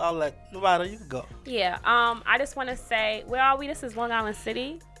 So I'll let Nevada. You can go. Yeah. I just want to say, where are we? This is Long Island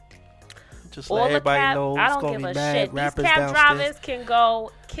City. Just let everybody know. I don't give a shit. These cab drivers can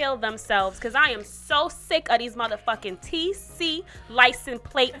go kill themselves because I am so sick of these motherfucking TC license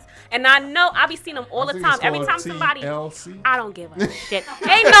plates. And I know I be seeing them all the time. Every time somebody, I don't give a shit.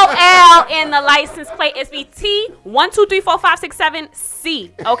 Ain't no L in the license plate. It's be T 1 2 3 4 5 6 7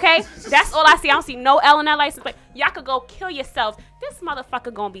 C. Okay, that's all I see. I don't see no L in that license plate. Y'all could go kill yourselves. This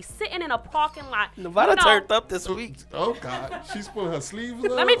motherfucker gonna be sitting in a parking lot. Nevada turned up this week. Oh God, she's pulling her sleeves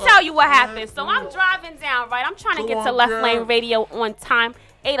up. Let me tell you what happened. So I'm driving down, right? I'm trying to get to Left Lane Radio on time.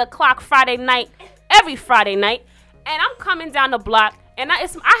 8 o'clock Friday night, every Friday night, and I'm coming down the block, and I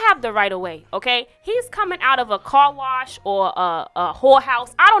have the right of way, okay? He's coming out of a car wash or a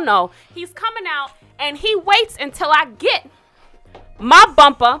whorehouse, I don't know. He's coming out, and he waits until I get my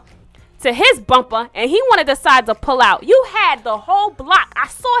bumper to his bumper, and he want to decide to pull out. You had the whole block. I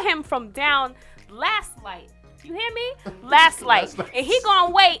saw him from down last light. You hear me? Last light. And he gonna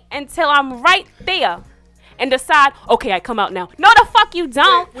wait until I'm right there. And decide, okay, I come out now. No, the fuck you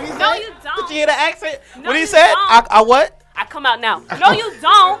don't. Wait, no, you don't. Did you hear the accent? No, what he you said? don't. I what? I come out now. No, you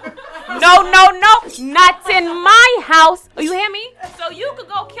don't. No. Not in my house. Oh, you hear me? So you could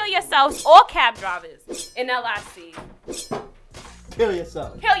go kill yourselves or cab drivers in LIC. Kill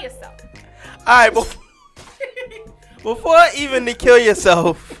yourself. Kill yourself. All right, before even to kill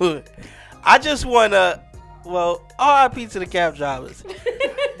yourself, I just want to, RIP to the cab drivers.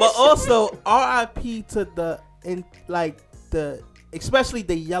 But also RIP to especially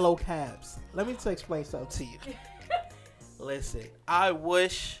the yellow cabs. Let me explain something to you. Listen, I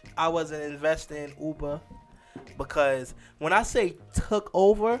wish I wasn't investing in Uber because when I say took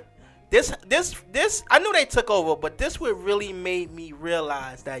over, this I knew they took over, but this what really made me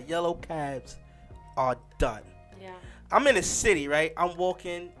realize that yellow cabs are done. Yeah. I'm in the city, right? I'm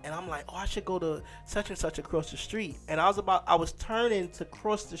walking, and I'm like, I should go to such and such across the street. And I was turning to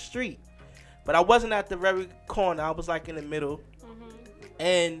cross the street, but I wasn't at the very corner. I was like in the middle,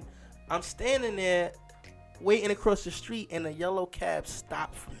 and I'm standing there waiting across the street, and a yellow cab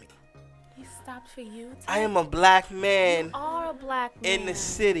stopped for me. He stopped for you? I am a black man. You are a black man. In the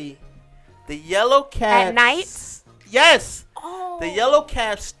city. The yellow cab. At night? Yes. Oh. The yellow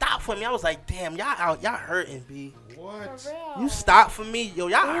cab stopped for me. I was like, damn, y'all hurting, B. What? You stopped for me, yo.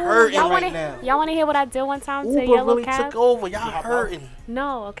 Y'all hurting right now. Y'all want to hear what I did one time to Uber yellow really cab? took over. Y'all hurting.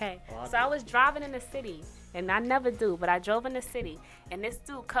 No, okay. So I was driving in the city, and I never do, but I drove in the city, and this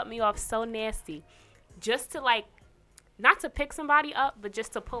dude cut me off so nasty, just to not to pick somebody up, but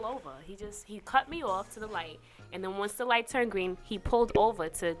just to pull over. He cut me off to the light, and then once the light turned green, he pulled over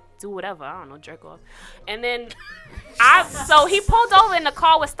to do whatever. I don't know, jerk off. And then so he pulled over, and the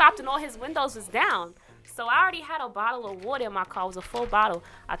car was stopped, and all his windows was down. So I already had a bottle of water in my car. It was a full bottle.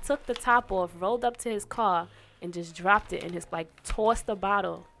 I took the top off, rolled up to his car, and just dropped it, and just tossed the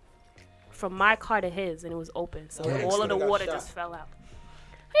bottle from my car to his, and it was open. So all of the water just fell out.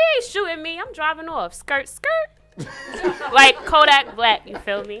 He ain't shooting me. I'm driving off. Skirt, skirt. Like Kodak Black, you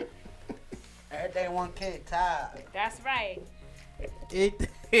feel me? Everything one kid tied. That's right.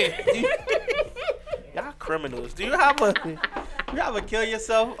 Y'all criminals. Do you have a kill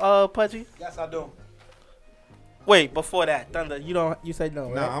yourself, Pudgy? Yes, I do. Wait, before that, Thunder, you said no,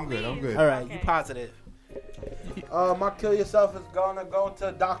 right? Nah, I'm good. All right, you positive. My kill yourself is gonna go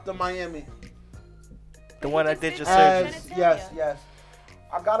to Dr. Miami. The one that did your surgery. Yes.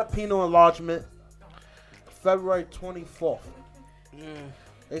 I got a penile enlargement February 24th.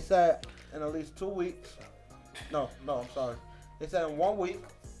 They said in at least 2 weeks. No, I'm sorry. They said in 1 week,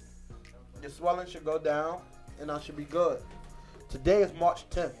 the swelling should go down and I should be good. Today is March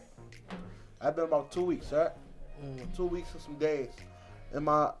 10th. I've been about 2 weeks, right? 2 weeks and some days. And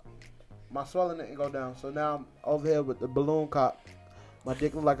my swelling didn't go down. So now I'm over here with the balloon cop. My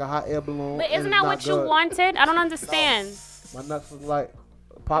dick looks like a hot air balloon. But isn't that what you wanted? I don't understand. My nuts was like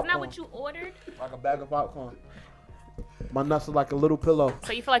popcorn. Isn't that what you ordered? Like a bag of popcorn. My nuts are like a little pillow.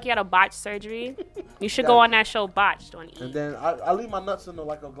 So you feel like you had a botched surgery? You should go on that show Botched on E! And then I leave my nuts in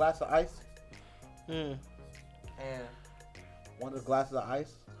like a glass of ice. And one of the glasses of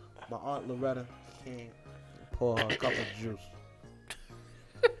ice, my aunt Loretta came and pour her a cup of juice.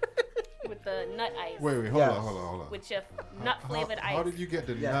 With the nut ice. Wait, hold on. With your nut flavored ice. How did you get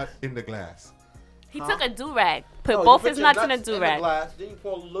the nut in the glass? He took a do-rag, put both his nuts in a do-rag. Glass, then you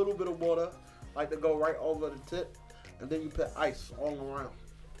pour a little bit of water, like to go right over the tip, and then you put ice all around.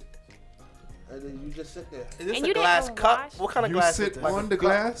 And then you just sit there. Is this a glass cup? What kind of glass is this? You sit on the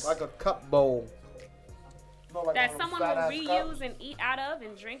glass? Like a cup bowl. That someone will reuse and eat out of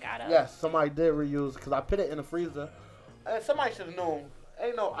and drink out of? Yes, somebody did reuse, because I put it in the freezer. And somebody should have known.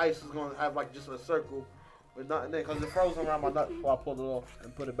 Ain't no ice is going to have like just a circle with nothing in it, because it froze around my nut before I pulled it off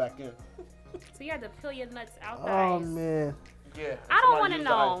and put it back in. So you had to peel your nuts out the Oh, ice. man. Yeah. I don't want to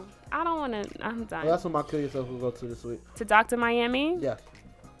know. I don't want to. I'm done. Well, that's what my kill yourself will go to this week. To Dr. Miami? Yeah.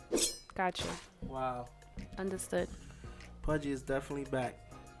 Gotcha. Wow. Understood. Pudgy is definitely back.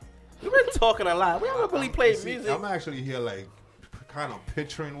 We've been talking a lot. We haven't really played music. I'm actually here like kind of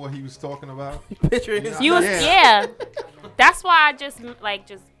picturing what he was talking about. Picturing his yeah. That's why I just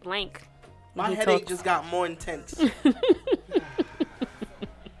blank. My headache just got more intense.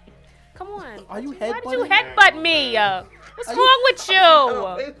 Come on. Are you Why did you headbutt me? What's wrong with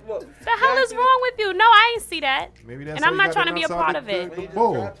you? The hell is wrong with you? No, I ain't see that. Maybe that's and I'm how you not got trying to the be a nuts out part the- of it. the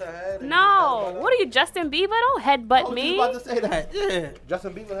bowl. No. What are you, Justin Bieber? Don't headbutt me. I was about to say that. Yeah.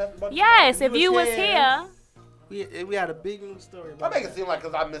 Justin Bieber had a bunch Yes, if you was here. We had a big news story I about make it seem like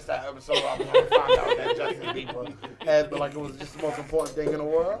because I missed that episode, I'm going to find out that Justin Bieber had, but like it was just the most important thing in the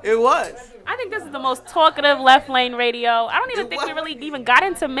world. It was. I think this is the most talkative left lane radio. I don't even think we really even got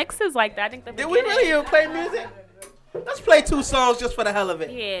into mixes like that. I think the Did we really even play music? Let's play 2 songs just for the hell of it.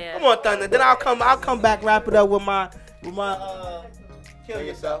 Yeah. Come on, Thunder. Then I'll come back, wrap it up with my kill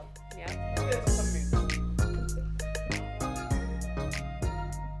yourself. Yeah.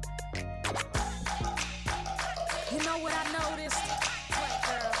 You know what I noticed?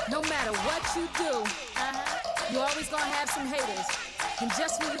 No matter what you do, you always gonna have some haters. And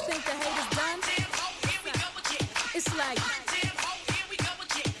just when you think the haters done, it's like,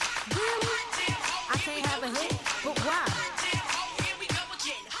 really? I can't have a hit, but why?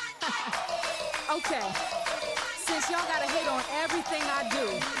 Okay, since y'all gotta hate on everything I do,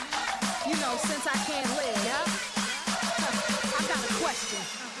 you know, since I can't live, I got a question.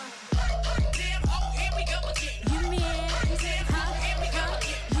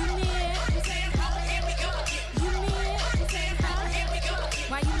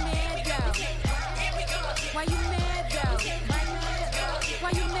 Why you mad though?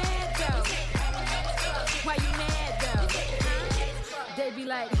 Why you mad though? Why you mad though? They be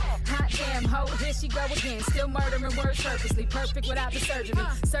like, hot damn hoe, here she go again. Still murdering words purposely, perfect without the surgery.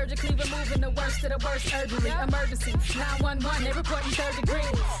 Surgically removing the worst of the worst urgently. Emergency, 911, they reporting 3rd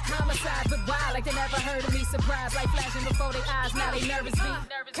degree. Homicide, but wild, like they never heard of me. Surprised, like flashing before their eyes, now they nervous me.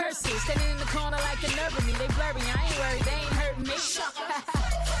 Curses, standing in the corner like the nerve of me. They blurry, I ain't worried, they ain't hurting me.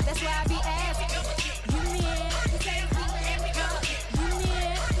 That's why I be asking.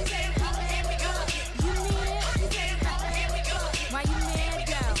 Why you mad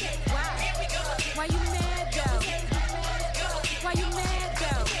though? Why you mad though? Why you mad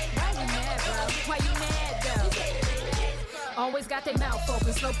though? Why you mad, bro? Why you mad though? Always got their mouth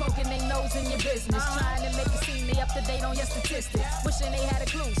open, slow poking their nose in your business, trying to make it seem they up to date on your statistics. Wishing they had a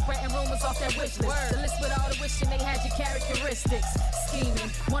clue, spreading rumors off that wish list. The list with all the wishing they had your characteristics.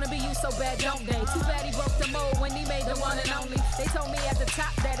 Scheming, wanna be you so bad, don't they? Too bad he broke the mold when he made the one and only. They told me at the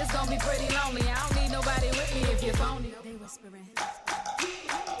top that it's gonna be pretty lonely. I don't need nobody with me if you're phony. They whispering.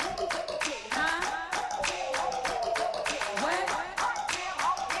 Huh? What?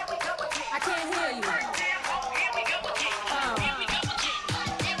 I can't hear you.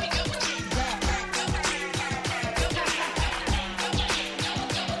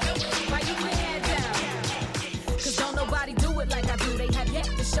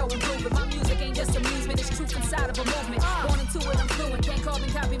 Show improvement. My music ain't just amusement, it's truth inside of a movement. Born into it, I'm fluent. Can't carbon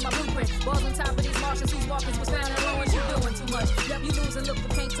copy my blueprint. Balls on top of these Martians whose walkers was found in ruins. You doing too much. Yep, you losing, look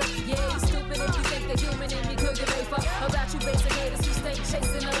what can't touch. Yeah, you stupid if you think the human in me could give a fuck about you basic haters who stay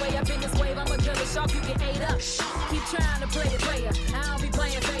chasing the way up in this wave. I'm a killer shark, you get ate up. Keep trying to play the player. I don't be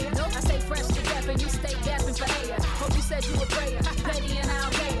playing fair. Nope. I stay fresh to death and you stay gasping for air. Hope you said you a prayer. Petty and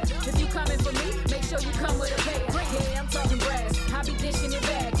I'll pay ya. If you coming for me, make sure you come with a payer. Yeah, I'm talking brass. I be dishing it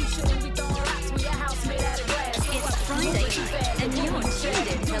back. You shouldn't be throwing rocks when your house made out of glass. It's Friday night, and you're tuned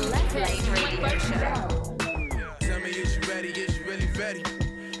in to Left Lane Radio Show. Tell me, is you ready? Is you really ready?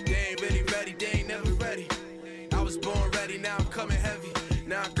 They ain't really ready. They ain't never ready. I was born ready. coming heavy.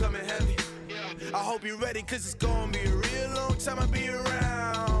 Now I'm coming heavy. I hope you're ready, cause it's gonna be a real long time I'll be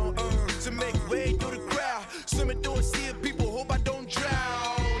around. To make way through the crowd. Swimming through a sea of people, hope I don't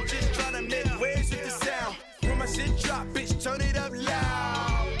drown. Just trying to make waves with the sound. When my shit drop, bitch, turn it up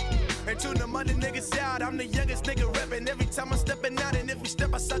loud. And tune the mother niggas out. I'm the youngest nigga rapping every time I'm stepping out. And if we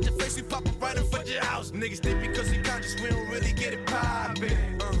step outside your face, we pop up right in front of your house. Niggas think because we conscious, we don't really get it poppin'.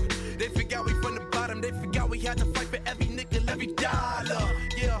 They forgot we from the bottom. They forgot we had to fight for every nickel, every dollar.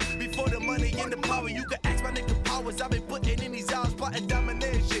 Yeah, before the money and the power, you can ask my nigga powers. I've been putting in these hours, plotting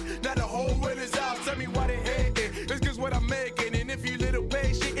domination. Now the whole world is out. Tell me why they hating. It's cause what I'm making. And if you little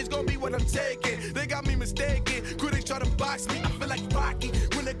patient, it's gonna be what I'm taking. They got me mistaken. Critics try to box me. I feel like Rocky.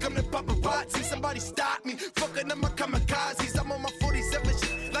 When it come to paparazzi, somebody stop me. Fucking up my kamikazes. I'm on my 47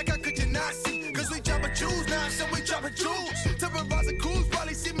 shit like I could you not see. Cause we dropping jewels now, so we dropping jewels. Terrorizing crews,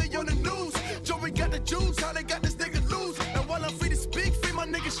 probably see me on the news. Joey got the juice, how they got this nigga loose. And while I'm free to speak, free my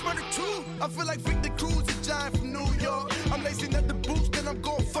niggas running too. I feel like Victor Cruz, a giant from New York. I'm lacing up the boots, then I'm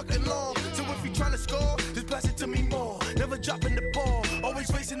going fucking long. So if you tryna score, just pass it to me more. Never dropping the ball, always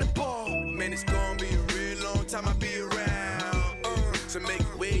racing the ball. Man, it's gonna be a real long time I'll be around. So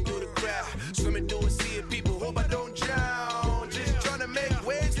make way through the crowd. Swimming through a sea of people, hope I don't drown. Just tryna make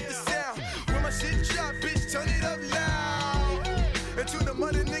waves with the sound. When my shit drop, bitch, turn it up loud. And tune the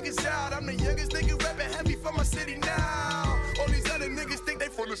mother niggas out. I'm the youngest nigga rapping heavy from my city now. All these other niggas think they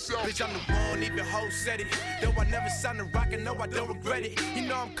from the south. Bitch, I'm the one, even hoes said it. Though I never signed a rock and no, I don't regret it. You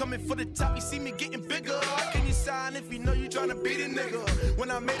know I'm coming for the top, you see me getting bigger. How can you sign if you know you tryna beat a nigga?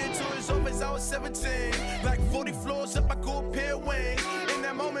 When I made it to his office, I was 17. Like 40 floors up, I go a pair of wings. In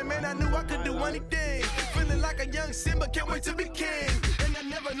that moment, man, I knew I could do anything. Feeling like a young Simba, can't wait to be king. And I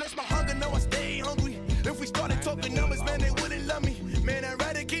never lost my hunger, no, I stay hungry. If we started talking numbers, man, they wouldn't love me. Man, I'd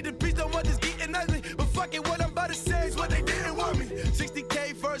rather keep the peace, don't want this getting ugly. But fuck it, what I'm about to say is what they didn't want me.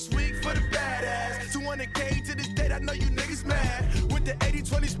 60K first week for the badass. 200K to this date, I know you niggas mad. With the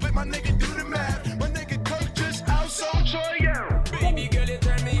 80-20 split, my nigga do the math. My nigga coach just out, so Troy, yeah. Baby girl, you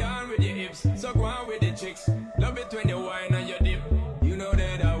turn me on with your hips. So go on with the chicks. Love it when you whine and you dip. You know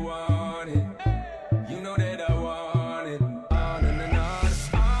that I want it. You know that I want it. On and on.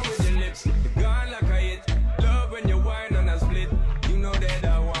 On with your lips. You're gone like a hit. Love when you whine and I split. You know that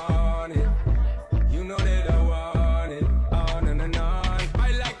I want it. You know that I want it. On and on.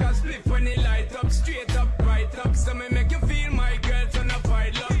 I like a split when it light up. Straight up, right up. So me make you feel my girl. Turn up,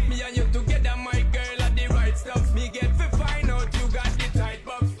 I love me and you together, my girl. At the right stuff. Me get to find out you got the tight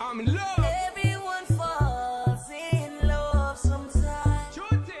buff. I'm in love. Everyone falls in love sometimes.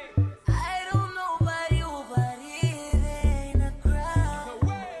 I don't know about you, but it ain't a crowd.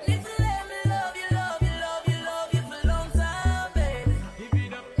 If you let me love you, love you, love you, love you for a long time, baby.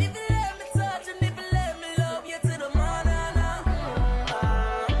 If you let me touch and if you let me love you to the morning.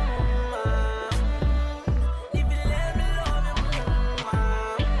 If you let me love you,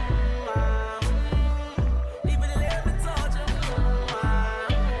 if you let me touch you,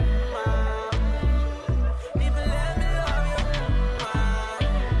 if you let me love you, if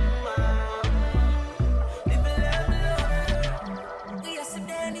you let me love you. We are so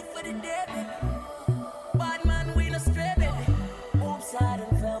dandy for the day, baby. Bad man, we no stray, baby. Oops, I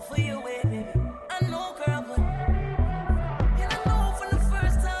done fell for your way, baby. I know, girl, but and I know from the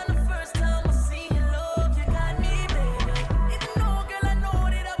first time I see your love, you got me, baby. Even though, girl, I know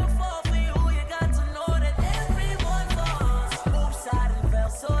that I would fall for you, you got to know that everyone falls. Oops, I done fell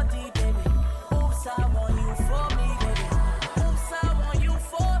so deep, baby. Oops, I want you for me, baby. Oops, I want you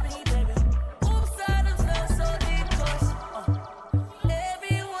for me, baby. Oops, I done fell so deep, 'cause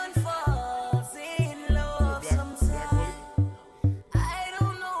everyone falls in love sometime. I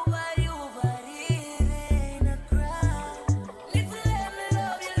don't know about you,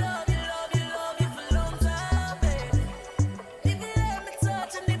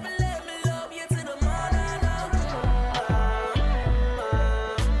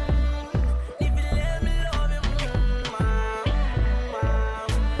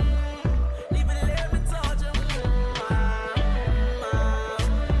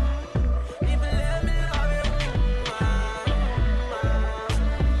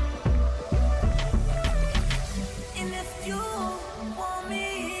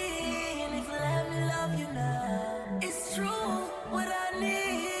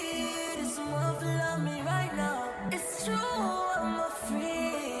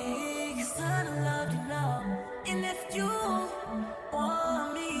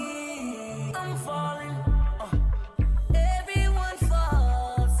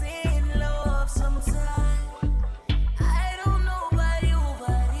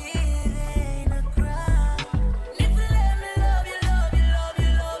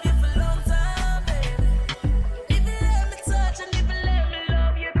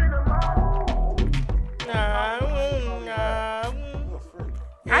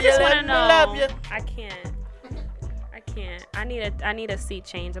 I just want to Let me love know. you. I can't. I need a seat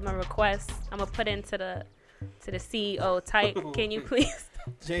change. I'm gonna request. I'm gonna put into the CEO type. Can you please?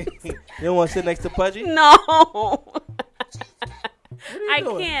 You don't want to sit next to Pudgy? No. I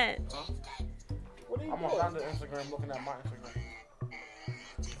doing? can't. I'm on Thunder Instagram looking at my Instagram.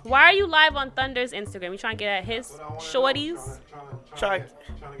 Why are you live on Thunder's Instagram? You trying to get at his shorties? Trying to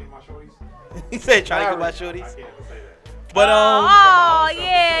get my shorties. He said trying to get my shorties. I can't say that. But Oh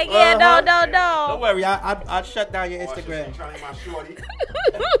yeah. No. Don't worry, I'll shut down your Instagram. Trying to get my shorty.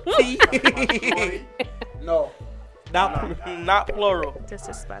 No. Not plural.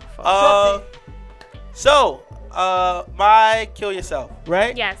 Disrespectful. So, my kill yourself,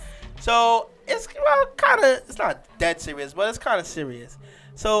 right? Yes. So it's kind of, it's not dead serious, but it's kind of serious.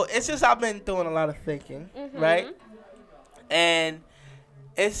 So it's just I've been doing a lot of thinking, right? And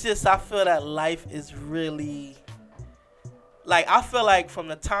it's just I feel that life is really, like, I feel like from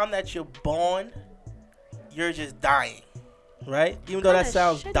the time that you're born, you're just dying, right? Even though that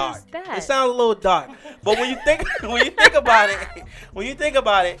sounds dark. It sounds a little dark, but when you think about it,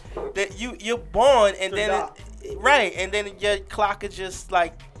 that you're born and then and then your clock is just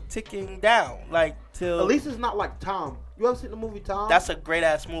like ticking down, like till. At least it's not like Tom. You ever seen the movie Tom? That's a great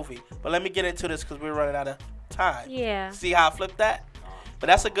ass movie. But let me get into this because we're running out of time. Yeah. See how I flipped that? But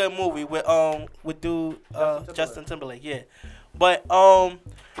that's a good movie with dude Justin Timberlake. Yeah. But my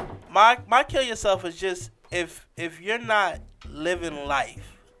kill yourself is just if you're not living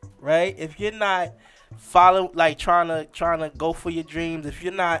life, right? If you're not trying to go for your dreams, if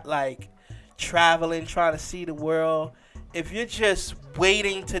you're not like traveling, trying to see the world, if you're just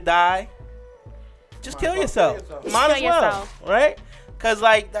waiting to die, just kill yourself. Might as well, right? Cause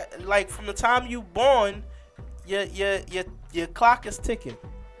like from the time you born, your clock is ticking,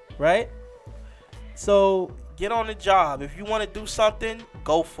 right? So get on the job. If you want to do something,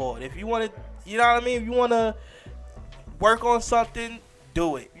 go for it. If you want to, you know what I mean? If you want to work on something,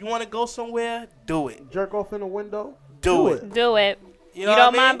 do it. You want to go somewhere, do it. Jerk off in a window, do it. Do it. You know don't what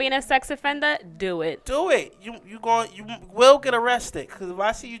I mean? mind being a sex offender? Do it. Do it. You will get arrested. Because if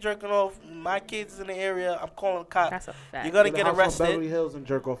I see you jerking off, my kids in the area, I'm calling the cops. That's a fact. You're going to get arrested. Beverly Hills and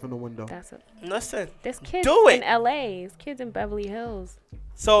jerk off in the window. Listen. There's kids do it. in L.A. There's kids in Beverly Hills.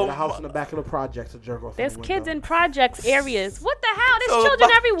 So the house in the back of the projects to jerk off. There's in the kids window. in projects areas. What the hell? There's children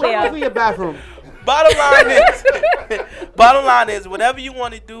everywhere. Jerk off in your bathroom. Bottom line is, whatever you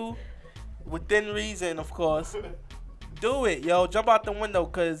want to do, within reason, of course, do it, yo. Jump out the window,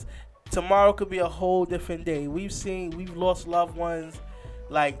 because tomorrow could be a whole different day. We've lost loved ones,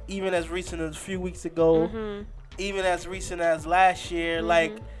 like, even as recent as a few weeks ago, even as recent as last year.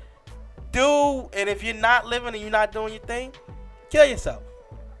 And if you're not living and you're not doing your thing, kill yourself.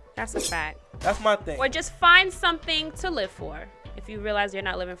 That's a fact. That's my thing. Or just find something to live for if you realize you're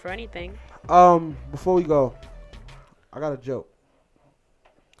not living for anything. Before we go, I got a joke.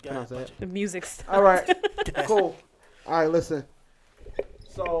 Can I say it? The music's all right. Cool. All right, listen.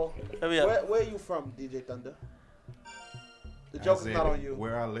 So, where are you from, DJ Thunder? The joke is not on you.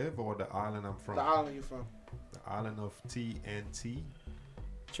 Where I live or the island I'm from? The island you from. The island of TNT.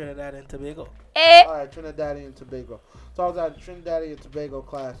 Trinidad and Tobago. All right, Trinidad and Tobago. So I was at a Trinidad and Tobago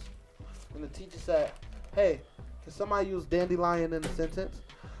class, and the teacher said, "Hey, can somebody use dandelion in a sentence?"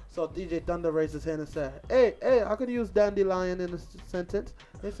 So DJ Thunder raised his hand and said, Hey, I could use dandelion in a sentence.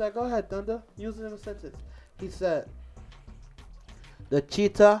 He said, go ahead, Thunder, use it in a sentence. He said, the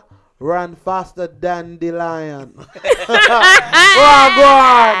cheetah ran faster than the lion. Go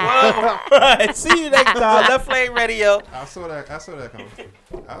on. See you next time. Left Lane Radio. I saw that coming.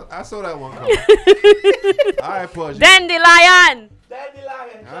 I saw that one coming. All right, Pudgy. Dandelion.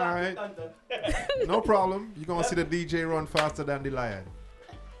 All right. No problem. You're going to see the DJ run faster than the lion.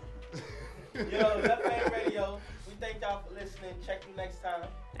 Yo, Left Lane Radio. We thank y'all for listening. Check you next time.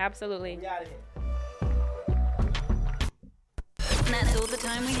 Absolutely. We out of here. That's all the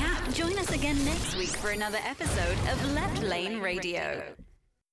time we have. Join us again next week for another episode of Left Lane Radio.